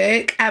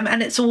Headwork.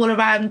 And it's all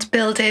around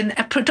building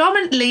a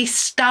predominantly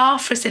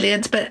staff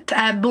resilience, but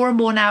more and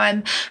more now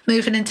I'm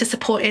moving into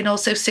supporting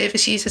also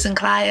service users and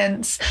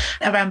clients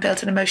around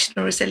building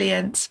emotional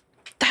resilience.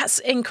 That's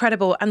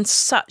incredible and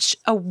such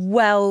a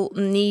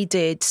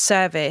well-needed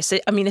service.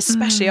 I mean,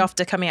 especially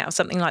after coming out of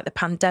something like the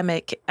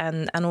pandemic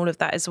and all of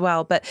that as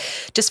well. But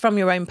just from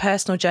your own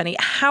personal journey,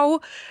 how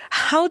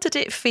did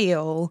it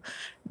feel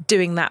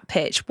doing that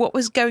pitch? What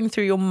was going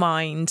through your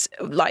mind?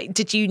 Like,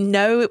 did you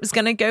know it was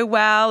going to go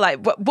well?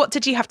 Like, what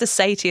did you have to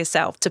say to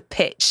yourself to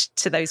pitch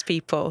to those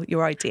people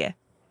your idea?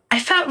 I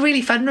felt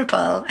really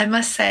vulnerable, I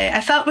must say. I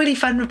felt really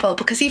vulnerable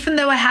because even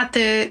though I had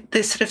the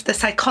sort of the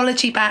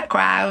psychology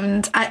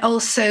background, I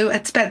also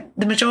had spent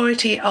the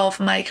majority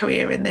of my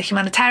career in the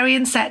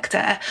humanitarian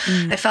sector.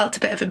 I felt a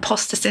bit of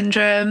imposter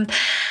syndrome.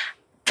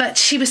 But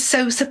she was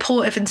so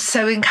supportive and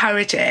so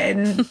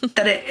encouraging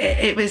that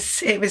it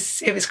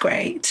was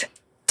great.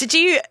 Did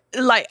you,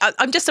 like,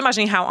 I'm just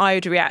imagining how I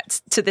would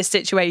react to this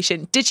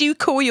situation. Did you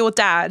call your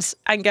dad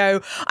and go,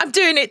 I'm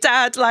doing it,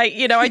 Dad? Like,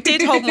 I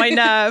did hold my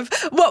nerve.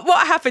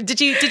 What happened? Did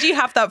you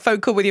have that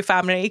phone call with your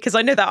family? Because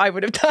I know that I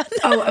would have done.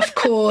 Oh, of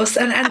course.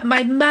 And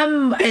my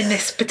mum, in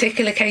this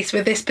particular case,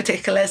 with this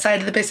particular side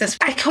of the business,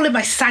 I call her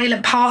my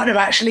silent partner,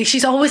 actually.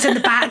 She's always in the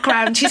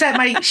background. She's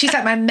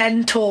like my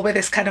mentor with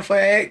this kind of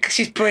work.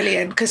 She's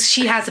brilliant because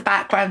she has a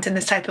background in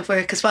this type of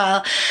work as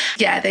well.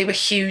 Yeah, they were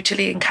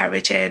hugely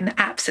encouraging,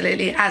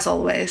 absolutely, as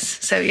always.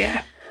 So,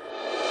 yeah.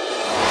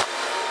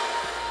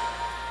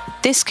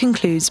 This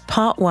concludes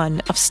part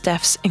 1 of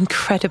Steph's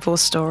incredible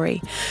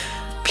story.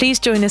 Please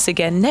join us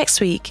again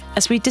next week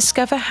as we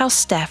discover how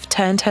Steph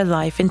turned her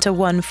life into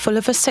one full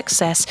of a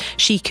success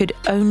she could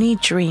only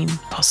dream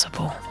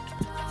possible.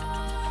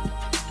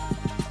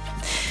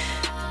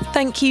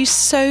 Thank you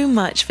so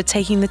much for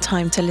taking the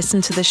time to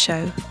listen to the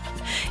show.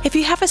 If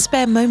you have a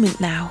spare moment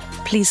now,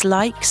 please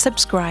like,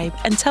 subscribe,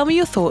 and tell me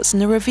your thoughts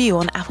in a review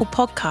on Apple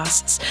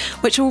Podcasts,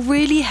 which will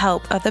really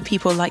help other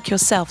people like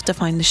yourself to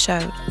find the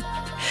show.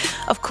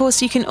 Of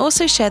course, you can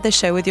also share the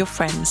show with your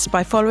friends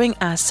by following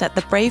us at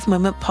the Brave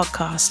Moment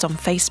Podcast on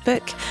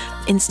Facebook,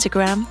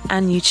 Instagram,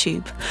 and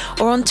YouTube,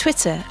 or on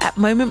Twitter at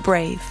Moment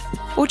Brave,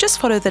 or just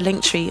follow the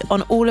Linktree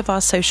on all of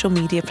our social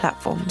media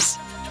platforms.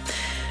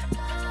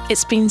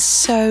 It's been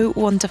so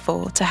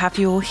wonderful to have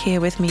you all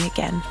here with me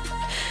again.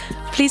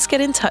 Please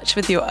get in touch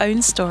with your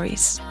own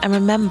stories and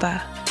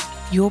remember,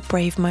 your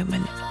brave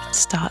moment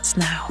starts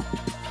now.